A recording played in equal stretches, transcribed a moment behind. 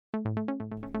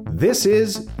This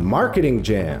is Marketing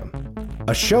Jam,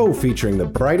 a show featuring the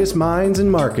brightest minds in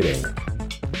marketing.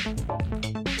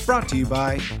 Brought to you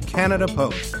by Canada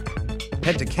Post.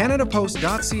 Head to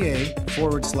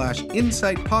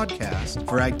canadapost.ca/insight podcast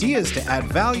for ideas to add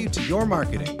value to your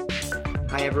marketing.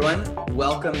 Hi, everyone.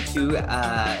 Welcome to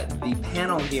the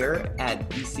panel here at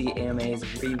BC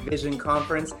AMA's Revision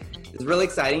Conference. It's really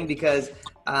exciting because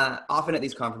often at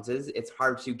these conferences, it's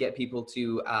hard to get people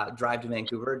to drive to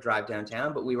Vancouver, drive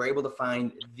downtown, but we were able to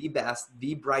find the best,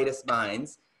 the brightest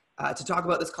minds to talk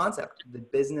about this concept, the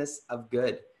business of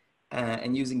good,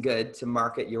 and using good to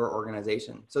market your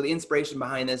organization. So the inspiration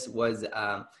behind this was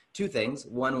two things.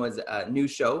 One was a new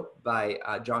show by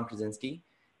John Krasinski,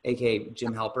 aka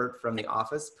Jim Halpert from The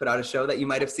Office, put out a show that you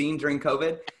might have seen during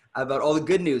COVID about all the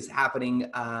good news happening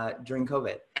during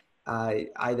COVID.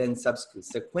 I then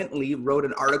subsequently wrote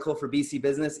an article for BC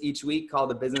Business each week called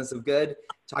The Business of Good,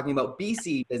 talking about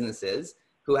BC businesses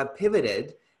who have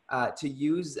pivoted to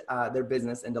use their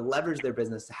business and to leverage their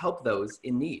business to help those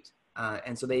in need.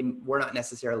 And so they were not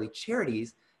necessarily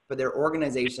charities, but they're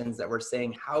organizations that were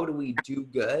saying, how do we do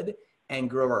good and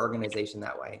grow our organization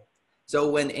that way? So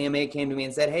when AMA came to me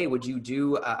and said, hey, would you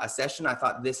do a session? I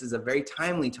thought this is a very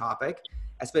timely topic,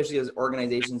 especially as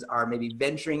organizations are maybe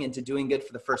venturing into doing good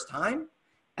for the first time.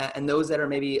 And those that are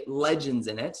maybe legends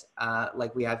in it,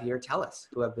 like we have here, TELUS,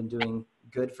 who have been doing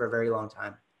good for a very long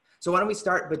time. So why don't we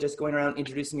start by just going around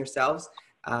introducing yourselves,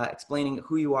 explaining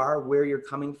who you are, where you're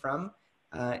coming from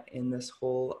in this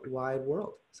whole wide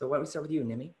world. So why don't we start with you,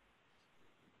 Nimi?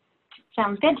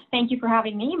 Sounds good. Thank you for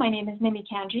having me. My name is Nimi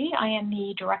Kanji. I am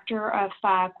the Director of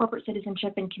Corporate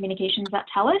Citizenship and Communications at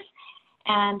TELUS.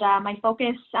 And my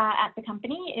focus at the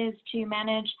company is to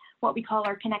manage what we call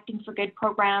our Connecting for Good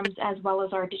programs, as well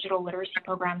as our digital literacy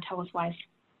program, TELUSwise.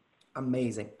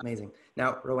 Amazing, amazing.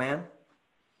 Now, Roanne?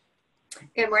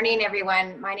 Good morning,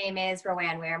 everyone. My name is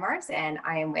Roanne Wearmars, and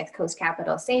I am with Coast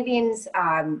Capital Savings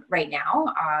right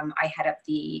now. I head up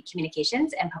the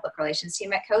communications and public relations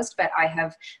team at Coast, but I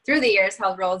have, through the years,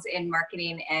 held roles in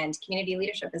marketing and community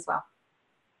leadership as well.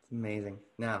 Amazing.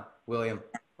 Now, William,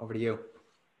 over to you.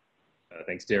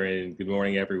 Thanks, Darren. Good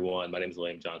morning, everyone. My name is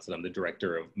William Johnson. I'm the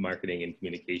Director of Marketing and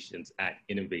Communications at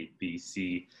Innovate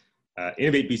BC.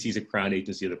 Innovate BC is a crown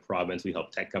agency of the province. We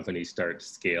help tech companies start,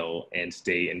 scale, and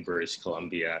stay in British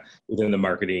Columbia. Within the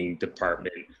marketing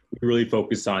department, we really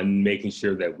focus on making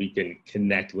sure that we can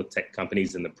connect with tech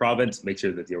companies in the province, make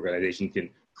sure that the organization can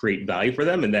create value for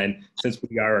them. And then since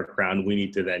we are a crown, we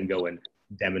need to then go and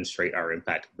demonstrate our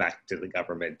impact back to the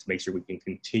government to make sure we can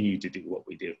continue to do what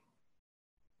we do.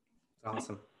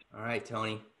 Awesome. All right,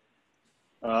 Tony.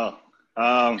 All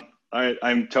right,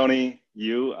 I'm Tony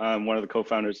Yu. I'm one of the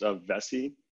co-founders of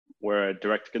Vessi. We're a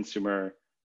direct-to-consumer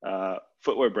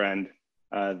footwear brand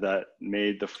that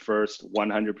made the first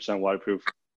 100% waterproof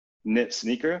knit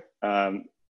sneaker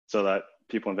so that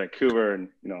people in Vancouver and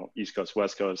East Coast,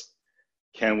 West Coast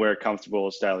can wear comfortable,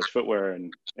 stylish footwear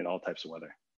in all types of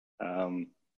weather.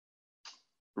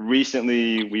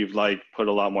 Recently, we've put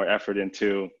a lot more effort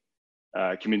into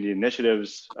community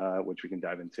initiatives, which we can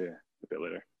dive into a bit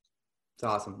later. It's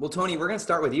awesome. Well, Tony, we're going to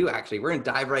start with you, actually. We're going to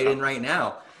dive right in right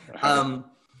now. I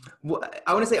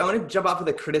want to jump off with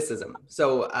a criticism.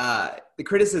 So the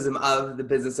criticism of the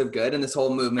business of good and this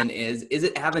whole movement is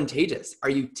it advantageous? Are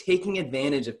you taking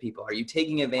advantage of people? Are you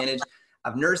taking advantage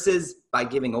of nurses by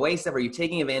giving away stuff? Are you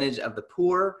taking advantage of the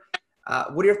poor?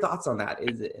 What are your thoughts on that?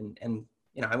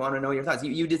 I want to know your thoughts.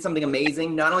 You did something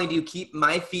amazing. Not only do you keep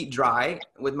my feet dry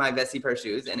with my Vessi pair of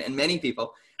shoes and many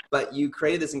people, but you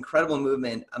created this incredible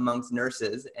movement amongst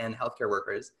nurses and healthcare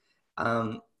workers.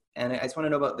 And I just want to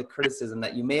know about the criticism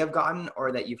that you may have gotten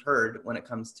or that you've heard when it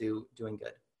comes to doing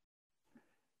good.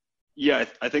 Yeah,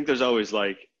 I think there's always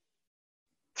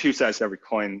two sides to every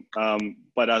coin.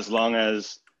 But as long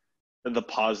as the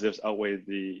positives outweigh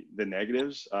the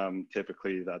negatives,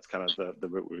 typically that's kind of the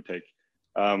route we would take.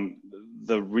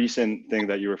 The recent thing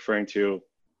that you're referring to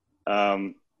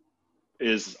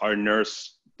is our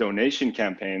nurse donation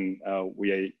campaign.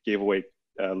 We gave away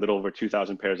a little over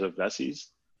 2,000 pairs of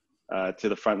Vessis to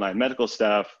the frontline medical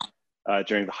staff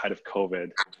during the height of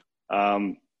COVID.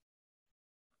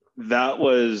 That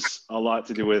was a lot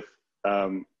to do with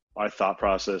our thought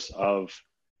process of,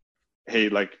 hey,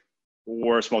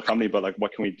 we're a small company, but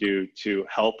what can we do to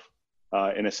help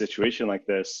in a situation like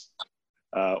this,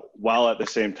 while at the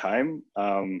same time,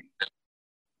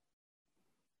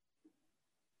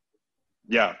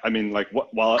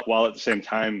 while at the same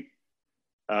time,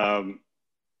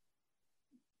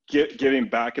 giving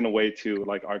back in a way to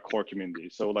our core community.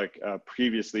 So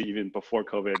previously, even before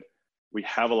COVID, we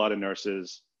have a lot of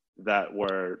nurses that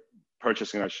were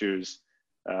purchasing our shoes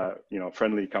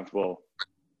friendly, comfortable,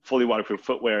 fully waterproof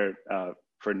footwear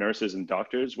for nurses and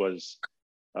doctors was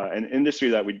an industry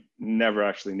that we never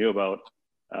actually knew about.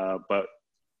 But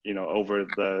over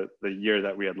the year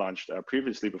that we had launched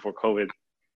previously before COVID,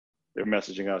 they were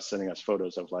messaging us, sending us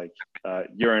photos of like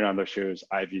urine on their shoes,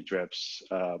 IV drips,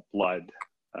 blood,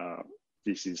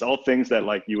 feces, all things that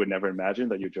like you would never imagine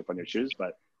that you drip on your shoes,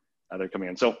 but they're coming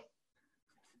in. So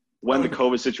when the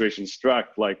COVID situation struck,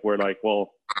 like we're like,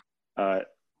 well,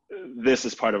 this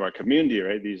is part of our community,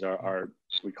 right? These are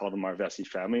we call them our Vessi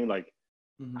family. Like,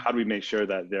 how do we make sure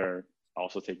that they're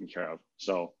also taken care of?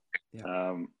 So,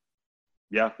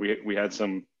 we had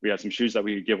some shoes that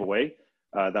we could give away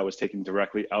that was taken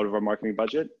directly out of our marketing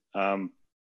budget.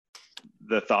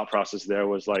 The thought process there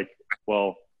was like,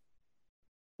 well,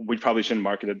 we probably shouldn't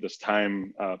market at this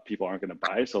time. People aren't going to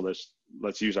buy, so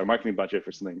let's use our marketing budget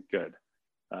for something good.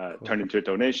 Turned into a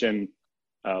donation,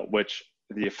 which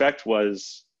the effect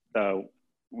was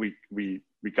we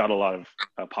got a lot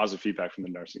of positive feedback from the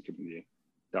nursing community,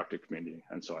 doctor community,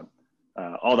 and so on.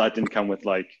 All that didn't come with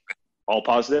like all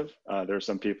positive. There were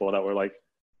some people that were like,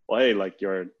 well, hey, like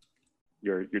you're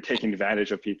taking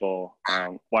advantage of people.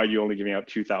 Why are you only giving out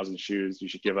 2,000 shoes? You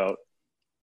should give out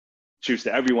shoes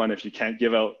to everyone. If you can't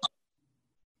give out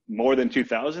more than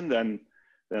 2,000, then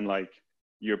like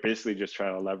you're basically just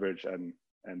trying to leverage and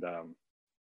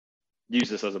use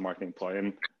this as a marketing ploy.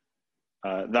 And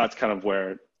that's kind of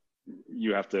where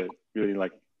you have to really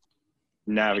like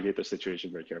navigate the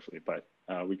situation very carefully. But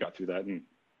we got through that, and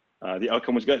the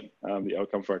outcome was good. The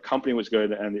outcome for our company was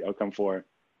good, and the outcome for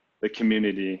the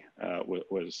community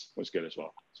was good as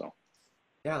well. So.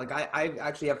 Yeah, like I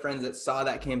actually have friends that saw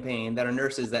that campaign that are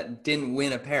nurses that didn't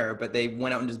win a pair, but they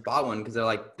went out and just bought one because they're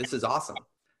like, this is awesome.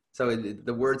 So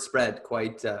the word spread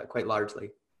quite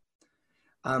largely.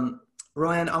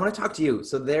 Rowan, I want to talk to you.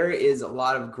 So there is a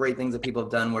lot of great things that people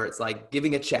have done where it's like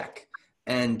giving a check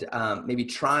and maybe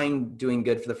trying doing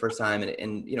good for the first time. And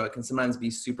it can sometimes be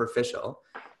superficial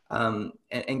and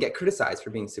get criticized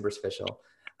for being superficial.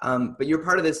 But you're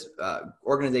part of this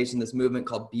organization, this movement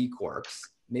called B Corps.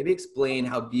 Maybe explain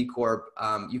how B Corp,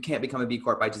 you can't become a B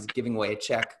Corp by just giving away a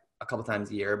check a couple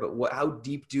times a year, but how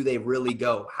deep do they really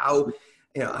go? How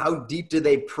deep do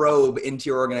they probe into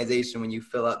your organization when you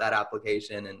fill out that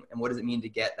application? And what does it mean to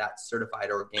get that certified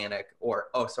organic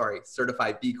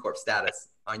certified B Corp status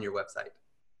on your website?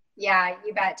 Yeah,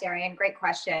 you bet, Darian. Great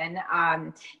question.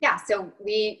 So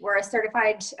we're a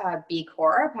certified B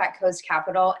Corp at Coast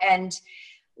Capital, and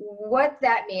what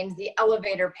that means, the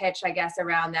elevator pitch, I guess,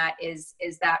 around that is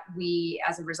that we,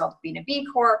 as a result of being a B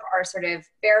Corp, are sort of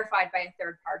verified by a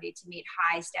third party to meet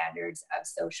high standards of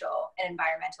social and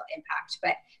environmental impact.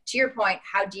 But to your point,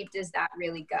 how deep does that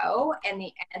really go? And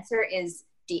the answer is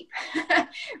deep,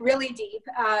 really deep.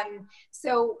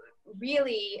 So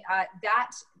really,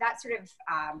 that sort of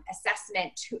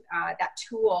assessment, that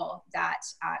tool that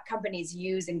companies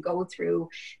use and go through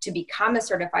to become a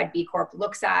certified B Corp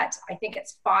looks at, I think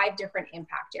it's 5 different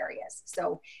impact areas.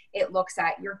 So it looks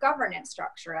at your governance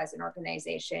structure as an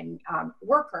organization,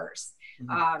 workers,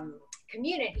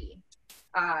 community,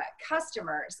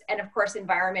 customers, and of course,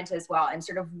 environment as well. And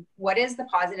sort of what is the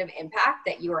positive impact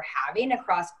that you are having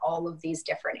across all of these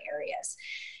different areas.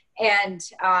 And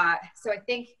so I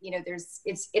think,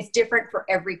 it's different for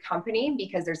every company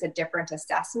because there's a different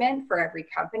assessment for every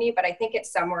company, but I think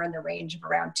it's somewhere in the range of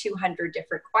around 200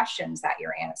 different questions that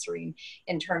you're answering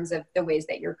in terms of the ways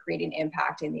that you're creating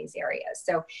impact in these areas.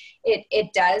 So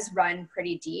it does run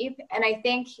pretty deep. And I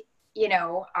think,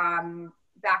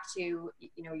 back to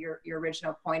your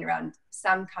original point around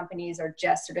some companies are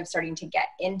just sort of starting to get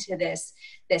into this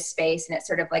space, and it's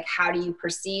sort of like, how do you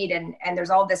proceed? And there's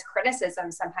all this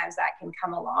criticism sometimes that can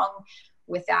come along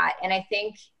with that. And I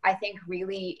think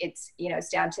really it's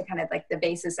down to kind of like the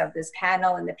basis of this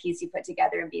panel and the piece you put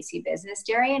together in BC Business,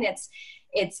 Darian.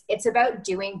 It's about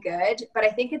doing good, but I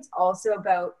think it's also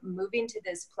about moving to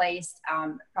this place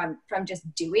from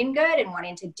just doing good and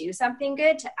wanting to do something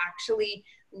good to actually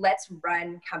let's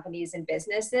run companies and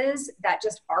businesses that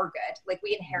just are good, like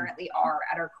we inherently are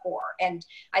at our core. And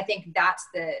I think that's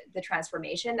the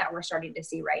transformation that we're starting to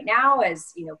see right now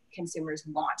as consumers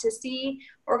want to see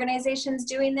organizations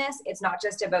doing this. It's not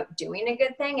just about doing a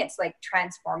good thing, it's like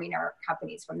transforming our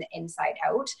companies from the inside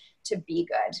out to be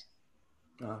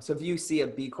good. So if you see a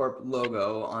B Corp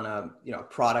logo on a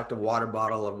product, a water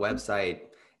bottle, a website,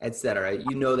 etc.,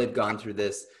 they've gone through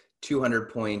this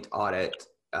 200-point audit.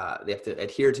 They have to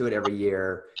adhere to it every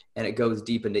year, and it goes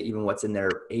deep into even what's in their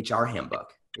HR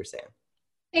handbook, you're saying?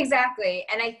 Exactly.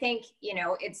 And I think, you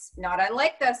know, it's not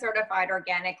unlike the certified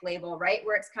organic label, right?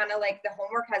 Where it's kind of like the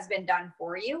homework has been done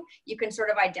for you. You can sort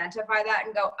of identify that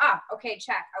and go, okay,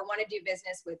 check. I want to do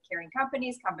business with caring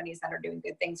companies that are doing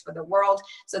good things for the world.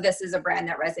 So this is a brand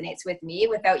that resonates with me,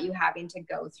 without you having to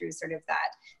go through sort of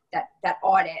that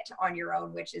audit on your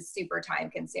own, which is super time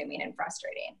consuming and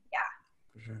frustrating. Yeah.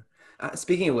 For sure.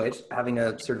 Speaking of which, having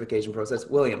a certification process,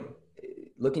 William,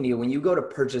 looking to you, when you go to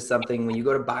purchase something, when you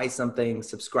go to buy something,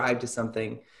 subscribe to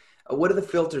something, what are the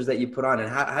filters that you put on, and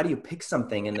how do you pick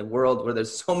something in the world where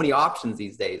there's so many options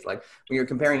these days? Like when you're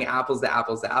comparing apples to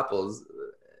apples to apples,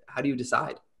 how do you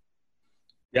decide?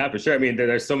 Yeah, for sure. I mean,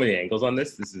 there's so many angles on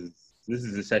this. This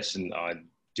is a session on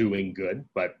doing good,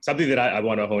 but something that I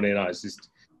want to hone in on is just,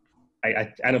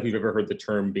 I don't know if you've ever heard the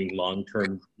term being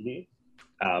long-term greedy.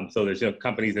 So there's, you know,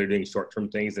 companies that are doing short-term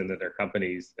things, and then there are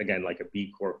companies, again, like a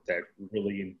B Corp, that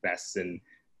really invests in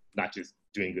not just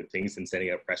doing good things and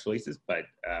sending out press releases, but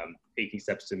taking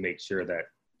steps to make sure that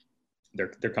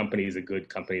their company is a good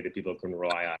company that people can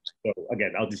rely on. So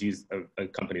again, I'll just use a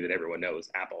company that everyone knows,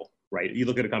 Apple, right? You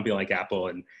look at a company like Apple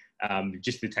and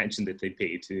just the attention that they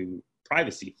pay to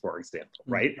privacy, for example,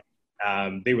 right?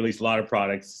 They release a lot of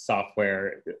products,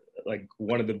 software. Like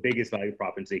one of the biggest value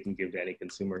propositions they can give to any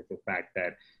consumer is the fact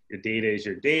that your data is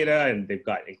your data, and they've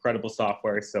got incredible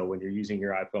software. So when you're using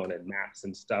your iPhone and maps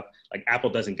and stuff, like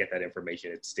Apple doesn't get that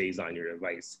information. It stays on your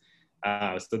device.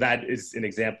 So that is an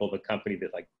example of a company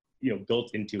that, like, you know,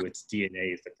 built into its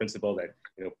DNA is the principle that,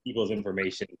 you know, people's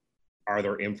information are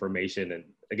their information. And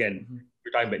again, we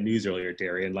were talking about news earlier,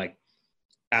 Darian, like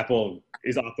Apple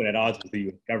is often at odds with the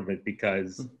US government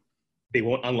because they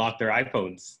won't unlock their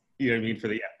iPhones, you know what I mean, for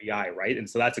the FBI, right? And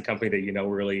so that's a company that, you know,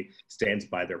 really stands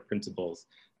by their principles.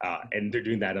 And they're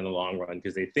doing that in the long run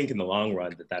because they think in the long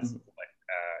run that that's what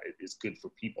is good for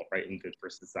people, right? And good for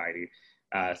society.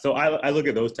 So I look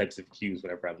at those types of cues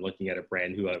whenever I'm looking at a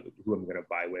brand who I'm going to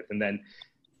buy with. And then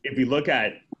if we look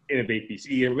at Innovate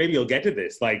BC, and maybe you'll get to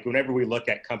this, like whenever we look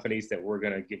at companies that we're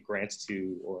going to give grants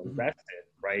to or invest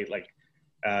in, right? Like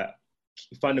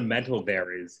fundamental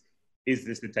there is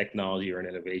this a technology or an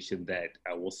innovation that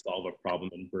will solve a problem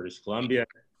in British Columbia,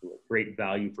 will create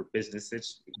value for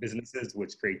businesses,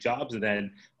 which create jobs, and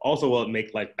then also will it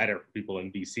make life better for people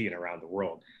in BC and around the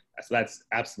world? So that's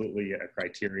absolutely a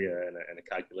criteria and a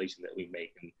calculation that we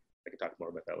make, and I can talk more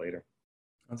about that later.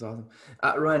 That's awesome.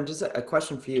 Rowan, just a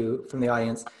question for you from the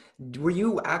audience. Were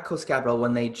you at Coast Capital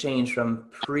when they changed from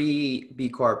pre-B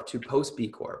Corp to post-B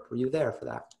Corp? Were you there for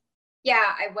that? Yeah,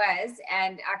 I was.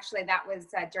 And actually that was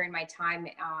during my time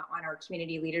on our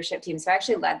community leadership team. So I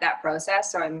actually led that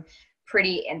process. So I'm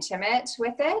pretty intimate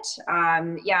with it.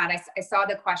 Yeah, and I saw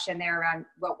the question there around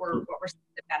what were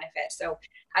the benefits. So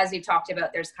as you talked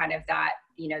about, there's kind of that,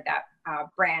 you know, that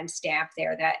brand stamp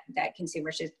there that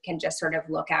consumers can just sort of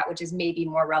look at, which is maybe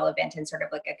more relevant in sort of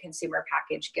like a consumer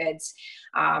packaged goods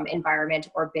environment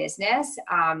or business.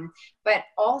 But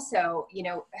also, you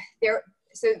know,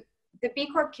 the B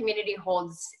Corp community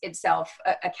holds itself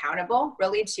accountable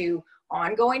really to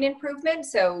ongoing improvement.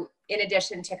 So in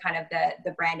addition to kind of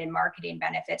the brand and marketing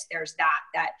benefits, there's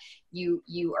that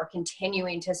you are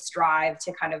continuing to strive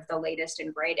to kind of the latest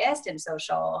and greatest in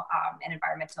social and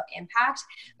environmental impact.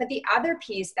 But the other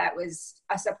piece that was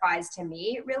a surprise to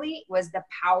me really was the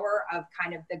power of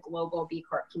kind of the global B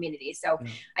Corp community. So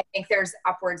I think there's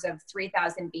upwards of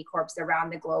 3,000 B Corps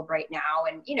around the globe right now,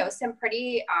 and you know, some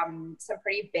pretty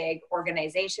big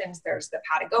organizations. There's the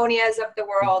Patagonias of the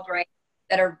world, right,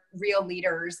 that are real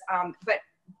leaders.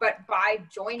 But by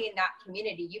joining that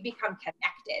community, you become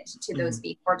connected to those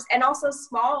B Corps, and also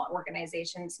smaller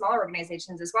organizations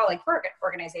as well, like our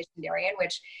organization, Darian,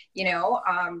 which, you know,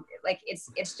 like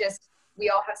it's just, we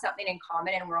all have something in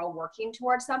common and we're all working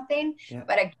towards something. Yeah.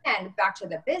 But again, back to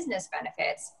the business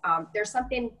benefits, there's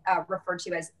something referred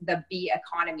to as the B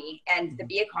economy. And the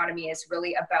B economy is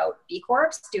really about B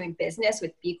Corps doing business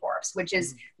with B Corps, which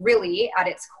is really at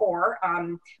its core,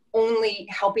 only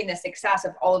helping the success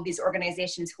of all of these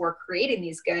organizations who are creating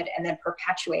these good and then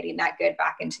perpetuating that good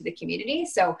back into the community.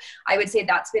 So I would say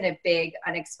that's been a big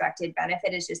unexpected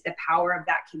benefit, is just the power of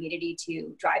that community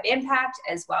to drive impact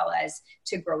as well as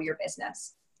to grow your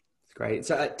business. That's great.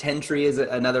 So Tentree is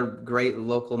another great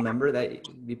local member that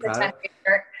you'd be proud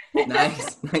of.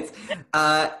 Nice.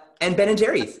 And Ben &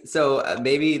 Jerry's. So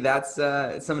maybe that's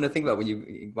something to think about when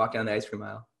you walk down the ice cream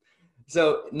aisle.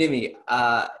 So Nimi,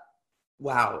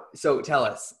 wow. So tell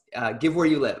us, give where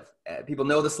you live. People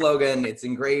know the slogan. It's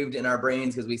engraved in our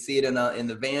brains because we see it in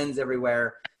the vans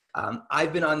everywhere.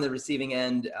 I've been on the receiving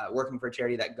end working for a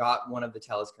charity that got one of the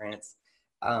TELUS grants.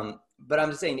 But I'm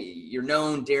just saying, you're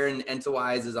known, Darren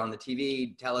Entowise is on the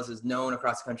TV, TELUS is known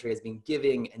across the country as being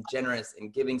giving and generous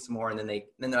and giving some more, and then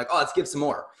they're like, oh, let's give some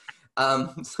more.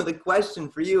 So the question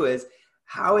for you is,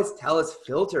 how is TELUS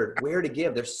filtered where to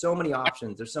give? There's so many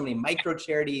options. There's so many micro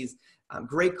charities,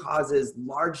 great causes,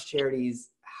 large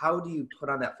charities. How do you put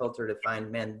on that filter to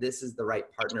find, man, this is the right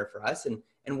partner for us?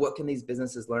 And what can these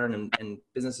businesses learn, and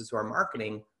businesses who are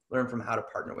marketing learn from how to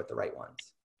partner with the right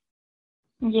ones?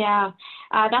 Yeah,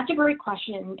 that's a great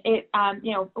question.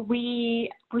 We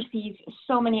receive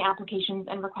so many applications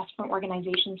and requests from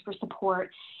organizations for support,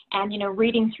 and,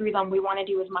 reading through them, we want to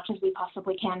do as much as we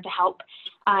possibly can to help.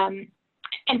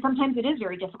 And sometimes it is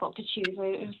very difficult to choose.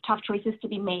 There's tough choices to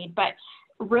be made, but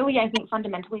really, I think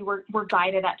fundamentally we're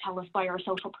guided at TELUS by our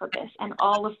social purpose, and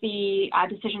all of the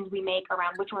decisions we make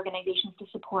around which organizations to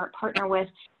support, partner with,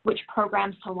 which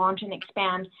programs to launch and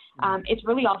expand, it's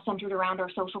really all centered around our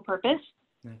social purpose.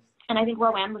 Nice. And I think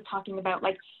Rowan was talking about,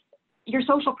 like, your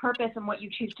social purpose and what you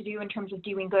choose to do in terms of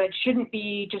doing good shouldn't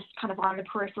be just kind of on the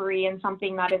periphery and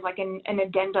something that is like an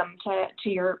addendum to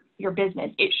your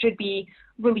business. It should be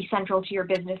really central to your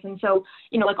business. And so,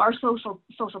 like, our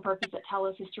social purpose at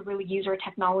TELUS is to really use our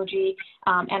technology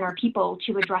and our people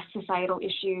to address societal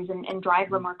issues and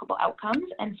drive remarkable outcomes.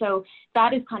 And so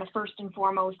that is kind of first and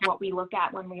foremost what we look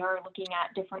at when we are looking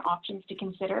at different options to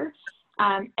consider.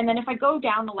 And then if I go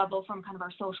down the level from kind of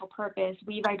our social purpose,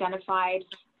 we've identified,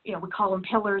 we call them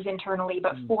pillars internally,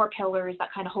 but 4 pillars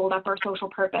that kind of hold up our social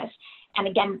purpose. And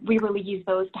again, we really use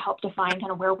those to help define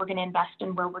kind of where we're going to invest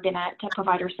and where we're going to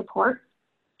provide our support.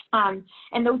 And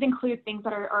those include things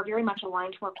that are very much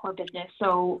aligned to our core business.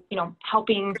 So,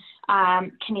 helping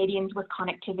Canadians with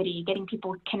connectivity, getting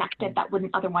people connected that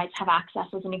wouldn't otherwise have access,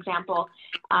 as an example,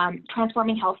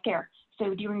 transforming healthcare.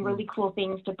 So doing really cool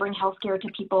things to bring healthcare to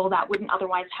people that wouldn't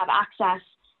otherwise have access.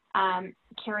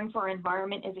 Caring for our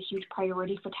environment is a huge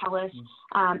priority for TELUS.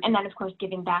 And then, of course,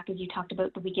 giving back, as you talked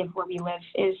about, the We Give Where We Live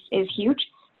is huge.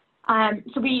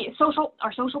 So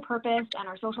our social purpose and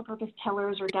our social purpose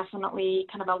pillars are definitely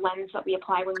kind of a lens that we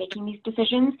apply when making these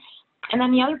decisions. And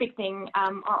then the other big thing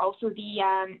are also the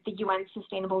UN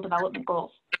Sustainable Development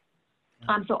Goals.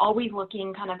 So always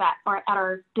looking kind of at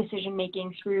our decision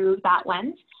making through that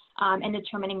lens. And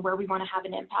determining where we want to have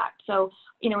an impact. So,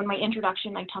 in my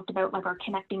introduction, I talked about like our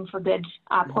Connecting for Good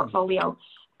portfolio.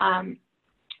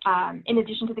 In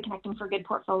addition to the Connecting for Good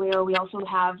portfolio, we also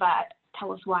have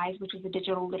TELUS Wise, which is a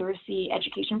digital literacy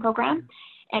education program.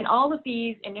 And all of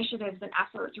these initiatives and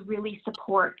efforts really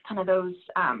support kind of those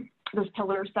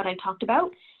pillars that I talked about.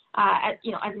 As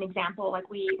an example, like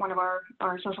one of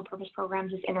our social purpose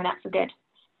programs is Internet for Good.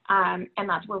 And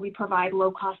that's where we provide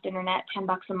low-cost internet,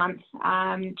 $10 a month,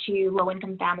 to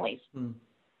low-income families.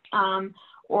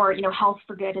 Or, Health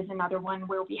for Good is another one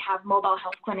where we have mobile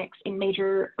health clinics in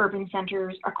major urban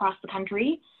centers across the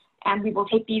country. And we will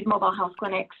take these mobile health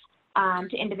clinics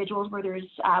to individuals where there's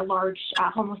large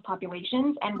homeless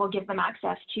populations, and we'll give them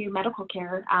access to medical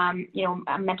care,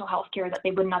 mental health care that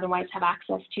they wouldn't otherwise have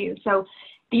access to. So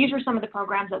these are some of the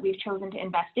programs that we've chosen to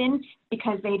invest in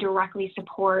because they directly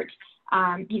support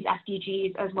these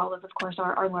SDGs, as well as, of course,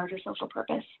 our larger social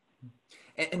purpose.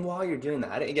 And while you're doing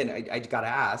that, again, I got to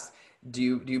ask,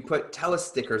 do you put TELUS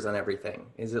stickers on everything?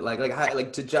 Is it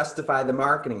like to justify the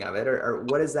marketing of it, or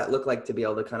what does that look like to be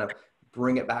able to kind of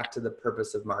bring it back to the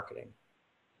purpose of marketing?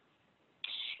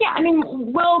 Yeah, I mean,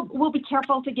 we'll be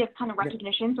careful to give kind of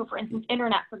recognition. So, for instance,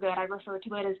 Internet for Good, I refer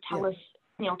to it as TELUS.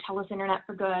 TELUS Internet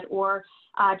for Good, or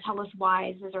TELUS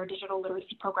Wise is our digital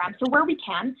literacy program. So where we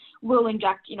can, we'll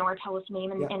inject, our TELUS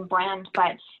name and brand,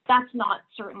 but that's not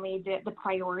certainly the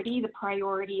priority. The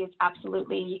priority is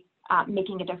absolutely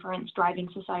making a difference, driving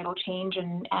societal change,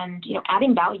 and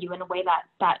adding value in a way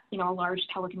that a large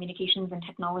telecommunications and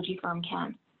technology firm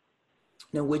can.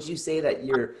 Now, would you say that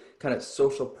your kind of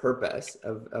social purpose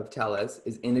of TELUS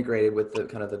is integrated with the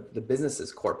kind of the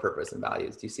business's core purpose and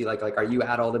values? Do you see like are you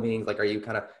at all the meetings? Like, are you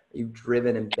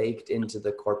driven and baked into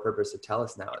the core purpose of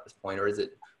TELUS now at this point? Or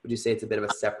would you say it's a bit of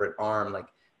a separate arm? Like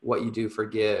what you do for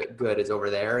good is over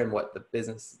there and what the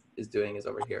business is doing is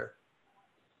over here?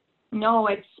 No,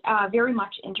 it's very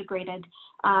much integrated.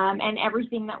 And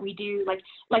everything that we do,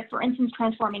 like for instance,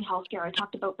 transforming healthcare, I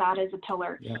talked about that as a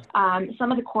pillar. Yeah.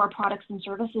 Some of the core products and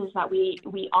services that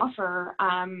we offer,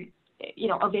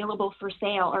 available for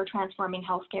sale are transforming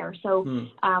healthcare. So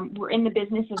we're in the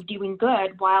business of doing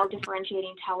good while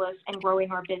differentiating TELUS and growing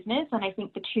our business. And I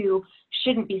think the two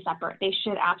shouldn't be separate. They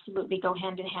should absolutely go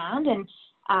hand in hand. And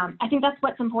I think that's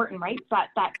what's important, right?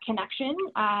 That connection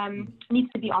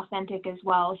needs to be authentic as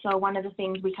well. So one of the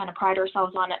things we kind of pride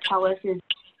ourselves on at TELUS is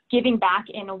giving back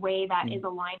in a way that is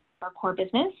aligned with our core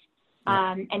business.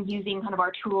 and using kind of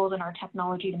our tools and our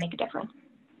technology to make a difference.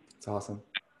 That's awesome.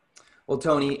 Well,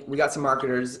 Tony, we got some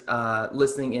marketers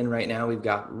listening in right now. We've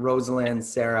got Rosalind,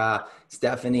 Sarah,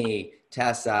 Stephanie,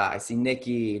 Tessa. I see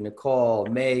Nikki, Nicole,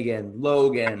 Megan,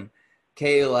 Logan,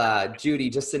 Kayla, Judy,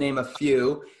 just to name a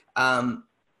few.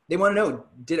 They want to know,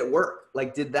 did it work?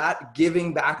 Like, did that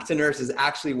giving back to nurses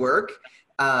actually work?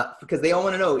 Because they all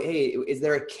want to know, hey, is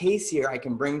there a case here I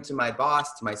can bring to my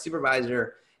boss, to my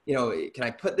supervisor? You know, can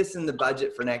I put this in the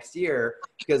budget for next year?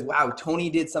 Because, wow, Tony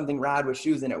did something rad with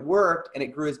shoes and it worked and it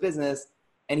grew his business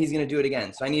and he's going to do it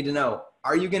again. So I need to know,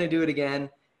 are you going to do it again?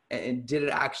 And did it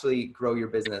actually grow your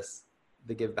business,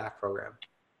 the Give Back program?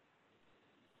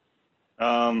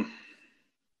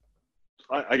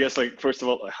 I guess, like, first of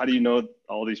all, how do you know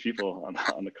all these people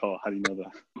on the call? How do you know the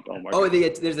all market? Oh,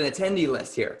 there's an attendee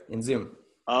list here in Zoom.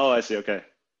 Oh, I see. Okay.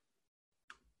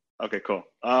 Okay, cool.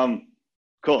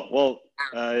 Cool. Well,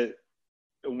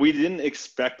 we didn't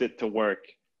expect it to work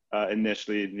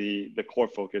initially. The core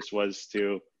focus was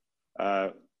to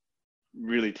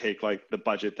really take like the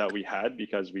budget that we had,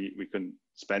 because we couldn't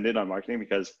spend it on marketing,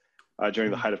 because during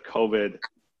the height of COVID,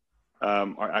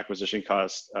 our acquisition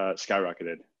costs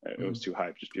skyrocketed. It was too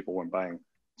high, just people weren't buying.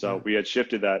 So we had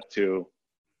shifted that to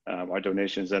our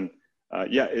donations, and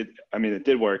it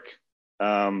did work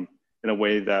in a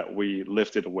way that we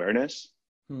lifted awareness,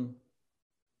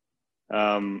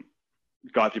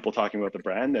 got people talking about the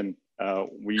brand, and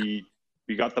we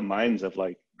got the minds of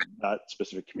like that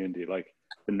specific community, like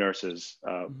the nurses,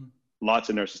 lots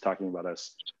of nurses talking about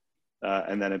us,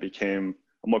 and then it became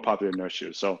a more popular nurse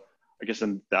shoe. So I guess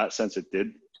in that sense, it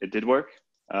did work.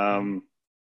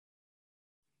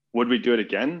 Would we do it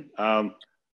again?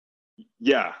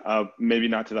 Maybe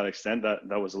not to that extent.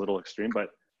 That was a little extreme,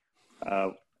 but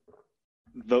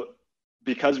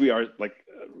because we are like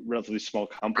a relatively small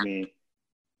company,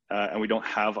 and we don't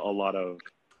have a lot of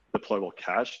deployable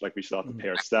cash, like we still have to pay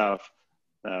our staff.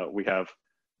 We have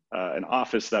an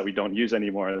office that we don't use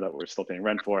anymore that we're still paying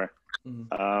rent for.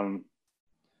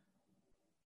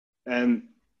 And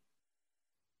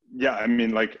yeah, I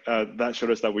mean, like that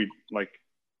showed us that we like,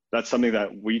 that's something that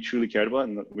we truly cared about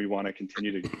and that we want to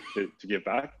continue to give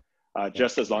back,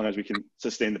 just as long as we can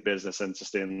sustain the business and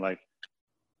sustain like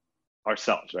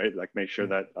ourselves, right? Like make sure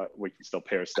that we can still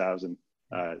pay our staffs and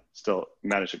still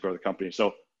manage to grow the company.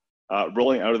 So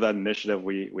rolling out of that initiative,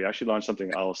 we actually launched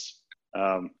something else,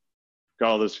 got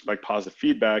all this like positive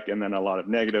feedback and then a lot of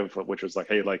negative, which was like,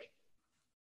 hey, like,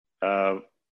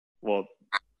 well,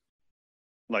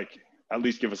 like at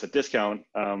least give us a discount,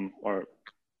 or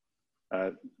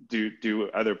do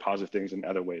other positive things in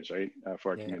other ways, right?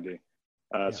 For our community.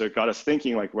 So it got us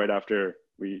thinking, like right after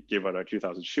we gave out our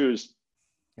 2,000 shoes,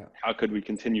 how could we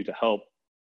continue to help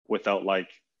without like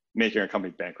making our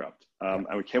company bankrupt? And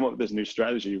we came up with this new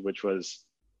strategy, which was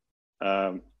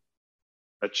a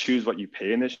choose what you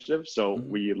pay initiative. So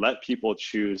we let people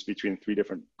choose between 3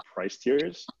 different price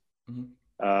tiers.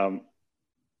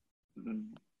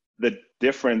 The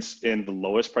difference in the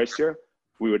lowest price tier,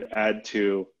 we would add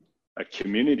to a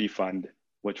community fund,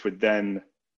 which would then,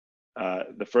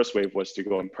 the first wave was to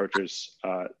go and purchase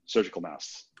surgical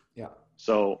masks.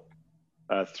 So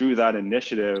through that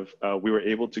initiative, we were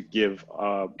able to give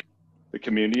the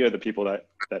community or the people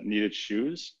that needed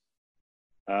shoes,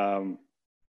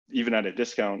 even at a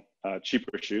discount,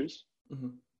 cheaper shoes.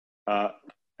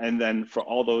 And then for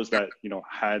all those that, you know,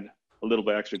 had a little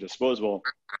bit extra disposable,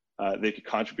 they could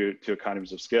contribute to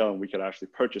economies of scale, and we could actually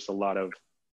purchase a lot of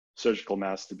surgical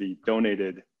masks to be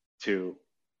donated to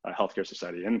a healthcare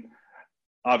society. And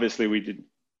obviously we did,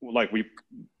 like we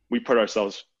put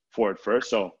ourselves forward first.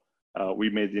 So we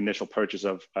made the initial purchase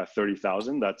of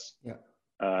 30,000. That's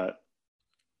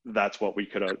what we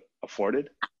could have afforded.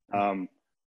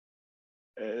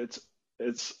 It's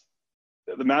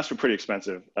the masks were pretty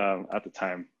expensive at the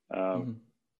time.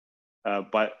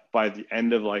 But by the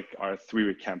end of like our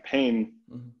 3-week campaign,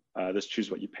 this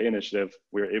Choose What You Pay initiative,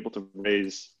 we were able to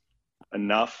raise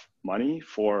enough money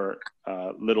for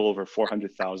little over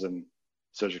 400,000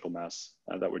 surgical masks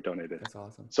that were donated. That's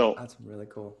awesome. So that's really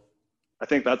cool. I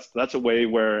think that's a way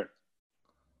where,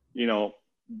 you know,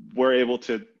 we're able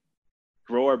to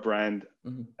grow our brand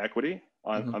equity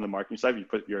on the marketing side. You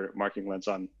put your marketing lens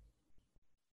on,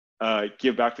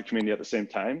 give back to the community at the same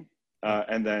time,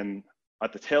 and then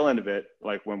at the tail end of it,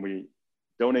 like when we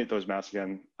donate those masks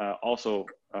again, also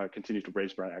continue to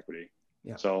raise brand equity.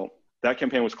 So that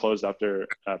campaign was closed after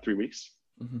 3 weeks.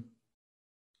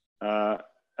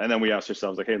 And then we asked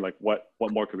ourselves, like, hey, like what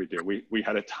more could we do? We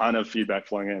had a ton of feedback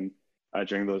flowing in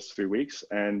during those 3 weeks,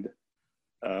 and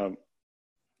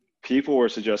people were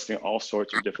suggesting all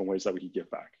sorts of different ways that we could give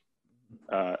back.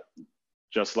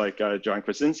 just like John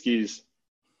Krasinski's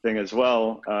thing as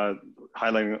well,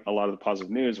 highlighting a lot of the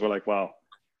positive news. We're like, wow,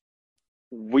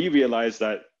 we realize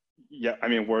that, yeah, I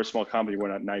mean, we're a small company.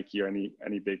 We're not Nike or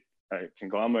any big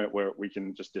conglomerate where we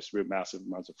can just distribute massive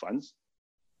amounts of funds.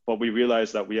 But we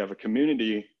realize that we have a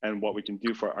community, and what we can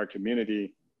do for our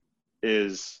community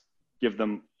is give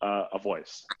them a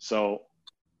voice. So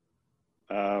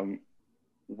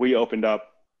we opened up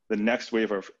the next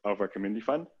wave of our community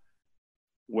fund,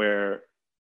 where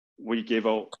we gave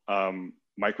out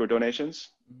micro donations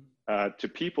to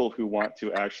people who want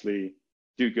to actually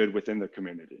do good within the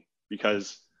community.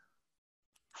 Because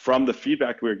from the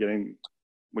feedback we were getting,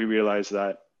 we realized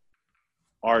that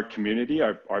our community,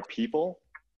 our people,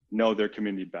 know their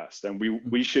community best, and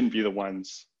we shouldn't be the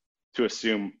ones to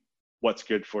assume what's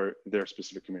good for their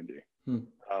specific community. And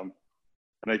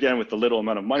again, with the little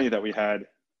amount of money that we had,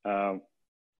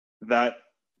 that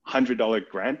 $100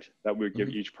 grant that we would give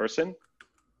each person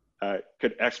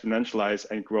could exponentialize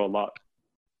and grow a lot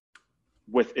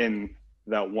within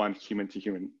that one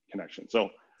human-to-human connection. So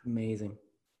amazing.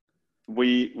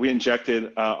 We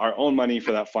injected our own money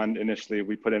for that fund initially.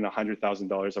 We put in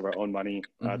 $100,000 of our own money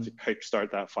to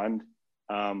kickstart that fund,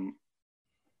 and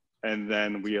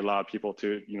then we allowed people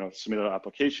to submit an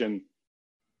application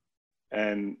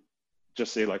and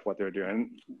just say like what they're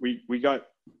doing. And we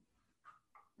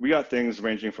got things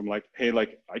ranging from like, hey,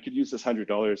 like I could use this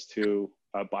 $100 to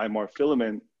buy more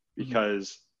filament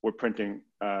because we're printing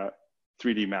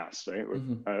 3D masks, right?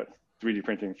 We're 3D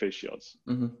printing face shields.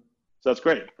 So that's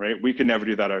great, right? We could never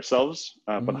do that ourselves,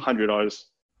 but $100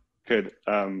 could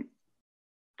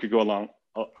go a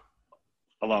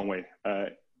long way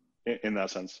in that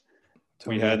sense.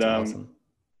 Totally, we had awesome.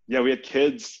 Yeah, we had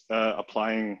kids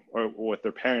applying or with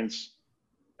their parents,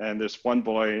 and this one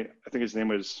boy, I think his name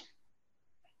was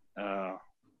I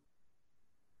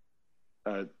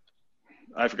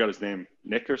forgot his name,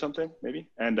 Nick or something maybe,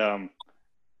 and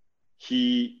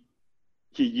he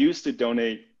used to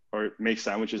donate or make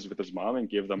sandwiches with his mom and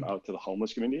give them out to the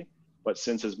homeless community. But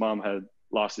since his mom had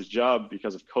lost his job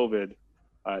because of COVID,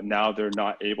 now they're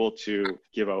not able to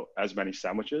give out as many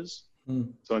sandwiches.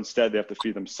 So instead they have to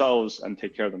feed themselves and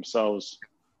take care of themselves.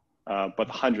 But the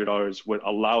 $100 would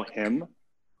allow him,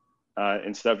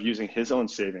 instead of using his own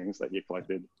savings that he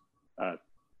collected,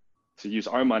 to use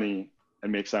our money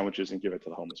and make sandwiches and give it to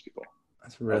the homeless people.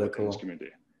 That's really cool. In this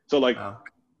community. So like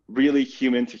really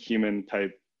human to human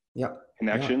type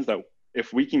connections that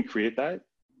if we can create that,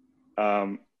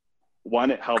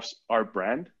 one, it helps our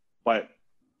brand, but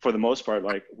for the most part,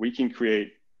 like we can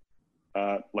create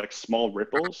like small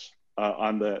ripples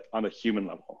on the human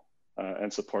level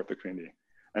and support the community.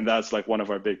 And that's like one of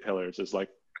our big pillars is like,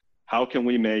 how can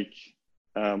we make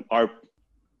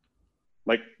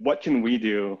what can we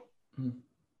do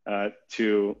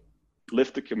to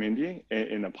lift the community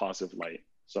in a positive light?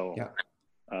 So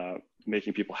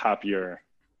making people happier,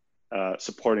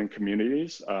 supporting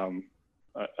communities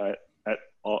at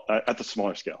the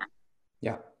smaller scale.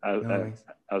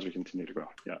 As we continue to grow.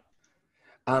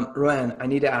 Rowan, I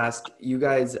need to ask you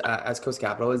guys as Coast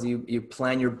Capital, as you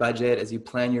plan your budget, as you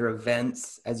plan your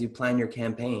events, as you plan your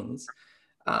campaigns,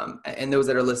 and those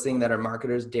that are listening that are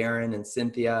marketers, Darren and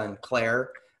Cynthia and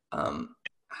Claire,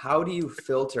 how do you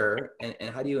filter and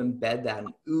how do you embed that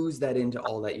and ooze that into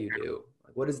all that you do?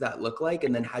 What does that look like?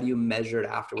 And then how do you measure it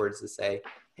afterwards to say,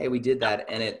 hey, we did that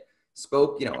and it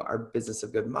spoke, our business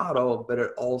of good model, but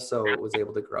it also was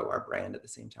able to grow our brand at the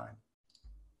same time?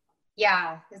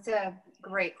 Yeah, it's a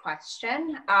great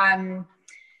question.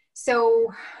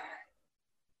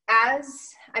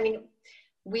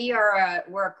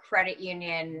 We're a credit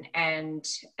union and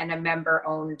a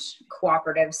member-owned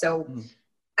cooperative. So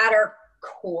at our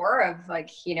core of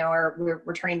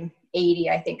we're turning 80,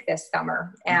 I think, this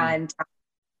summer. And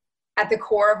at the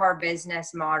core of our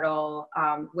business model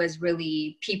was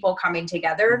really people coming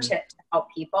together to help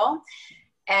people.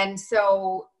 And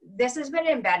so this has been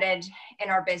embedded in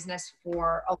our business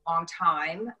for a long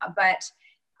time, but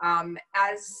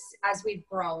as we've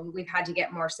grown, we've had to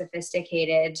get more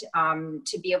sophisticated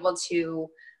to be able to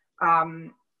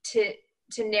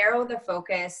narrow the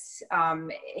focus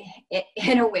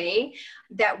in a way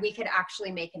that we could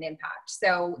actually make an impact.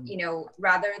 So,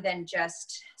 rather than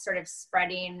just sort of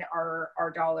spreading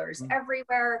our dollars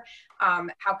everywhere,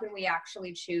 how can we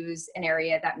actually choose an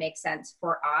area that makes sense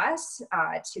for us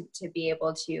to be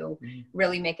able to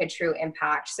really make a true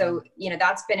impact? So,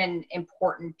 that's been an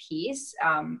important piece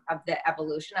of the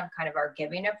evolution of kind of our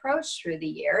giving approach through the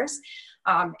years.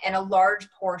 And a large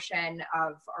portion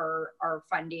of our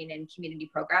funding and community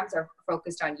programs are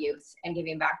focused on youth and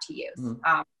giving back to youth.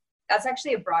 That's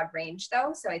actually a broad range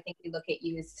though. So I think we look at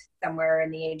youth somewhere in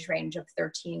the age range of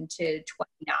 13 to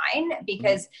 29,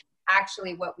 because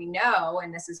actually what we know,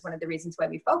 and this is one of the reasons why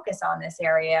we focus on this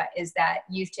area, is that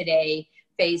youth today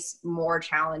face more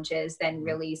challenges than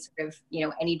really sort of,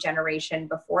 any generation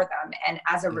before them. And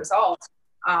as a result,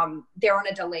 they're on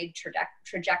a delayed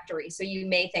trajectory. So you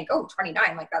may think, oh,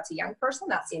 29, like that's a young person,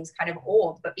 that seems kind of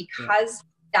old. But because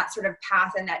that sort of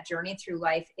path and that journey through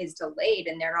life is delayed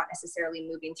and they're not necessarily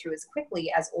moving through as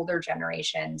quickly as older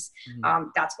generations,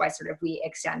 that's why sort of we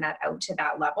extend that out to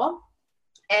that level.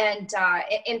 And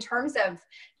in terms of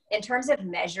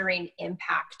measuring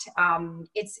impact,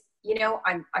 it's,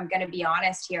 I'm going to be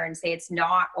honest here and say it's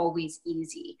not always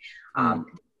easy.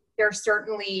 There's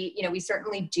certainly, we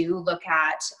certainly do look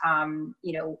at,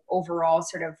 overall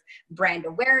sort of brand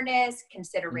awareness,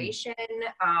 consideration,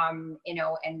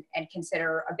 and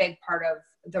consider a big part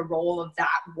of the role of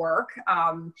that work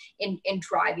in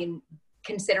driving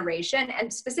consideration,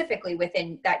 and specifically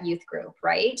within that youth group,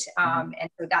 right? And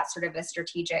so that's sort of a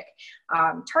strategic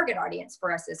target audience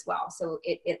for us as well. So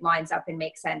it lines up and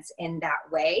makes sense in that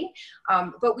way.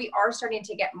 But we are starting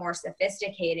to get more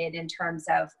sophisticated in terms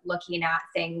of looking at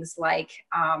things like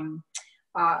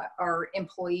our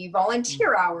employee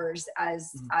volunteer hours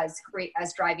as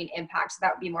driving impact. So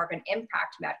that would be more of an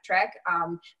impact metric.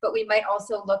 But we might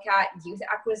also look at youth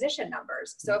acquisition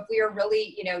numbers. So if we are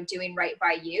really, doing right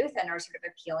by youth and are sort of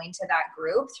appealing to that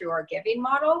group through our giving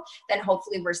model, then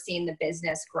hopefully we're seeing the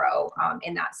business grow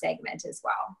in that segment as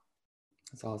well.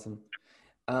 That's awesome.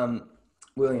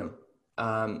 William,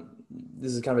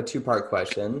 this is kind of a two-part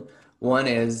question. One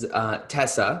is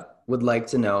Tessa would like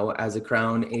to know, as a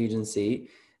Crown agency,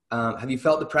 have you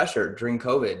felt the pressure during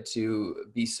COVID to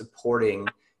be supporting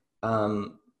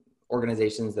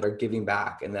organizations that are giving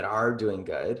back and that are doing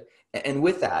good? And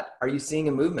with that, are you seeing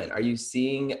a movement? Are you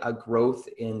seeing a growth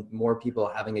in more people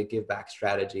having a give back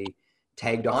strategy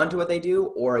tagged on to what they do,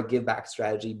 or a give back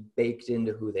strategy baked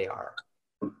into who they are?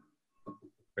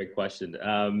 Great question.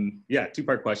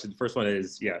 Two-part question. The first one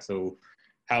is, so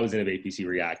how has Innovate BC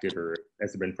reacted, or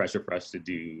has there been pressure for us to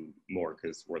do more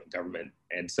because we're the government?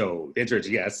 And so the answer is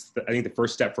yes. I think the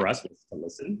first step for us was to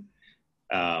listen.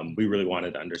 We really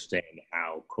wanted to understand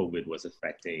how COVID was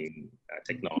affecting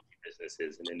technology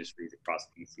businesses and industries across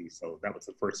BC. So that was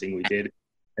the first thing we did.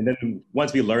 And then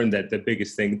once we learned that the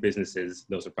biggest thing businesses,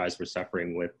 no surprise, were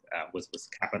suffering with was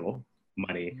capital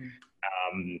money,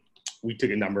 we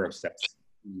took a number of steps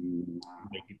to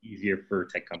make it easier for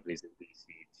tech companies in BC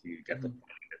to get the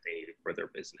funding that they needed for their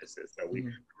businesses. So we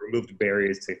removed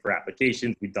barriers for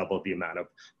applications. We doubled the amount of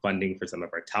funding for some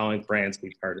of our talent grants.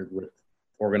 We partnered with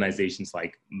organizations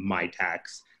like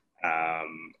MyTax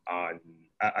on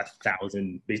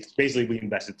 1,000. Basically, we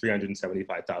invested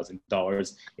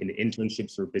 $375,000 in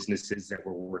internships for businesses that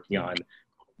were working on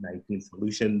COVID-19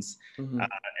 solutions. And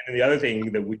then the other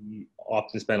thing that we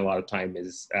often spend a lot of time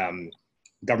is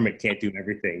government can't do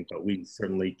everything, but we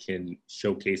certainly can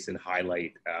showcase and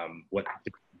highlight what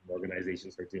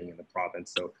organizations are doing in the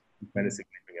province. So we spend a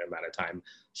significant amount of time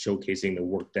showcasing the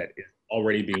work that is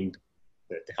already being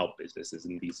done to help businesses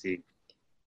in BC.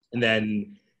 And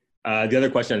then the other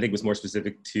question I think was more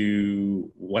specific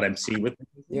to what I'm seeing with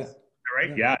businesses.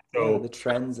 Right? Yeah. So the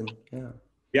trends and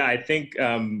I think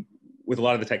with a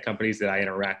lot of the tech companies that I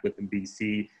interact with in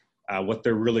BC, what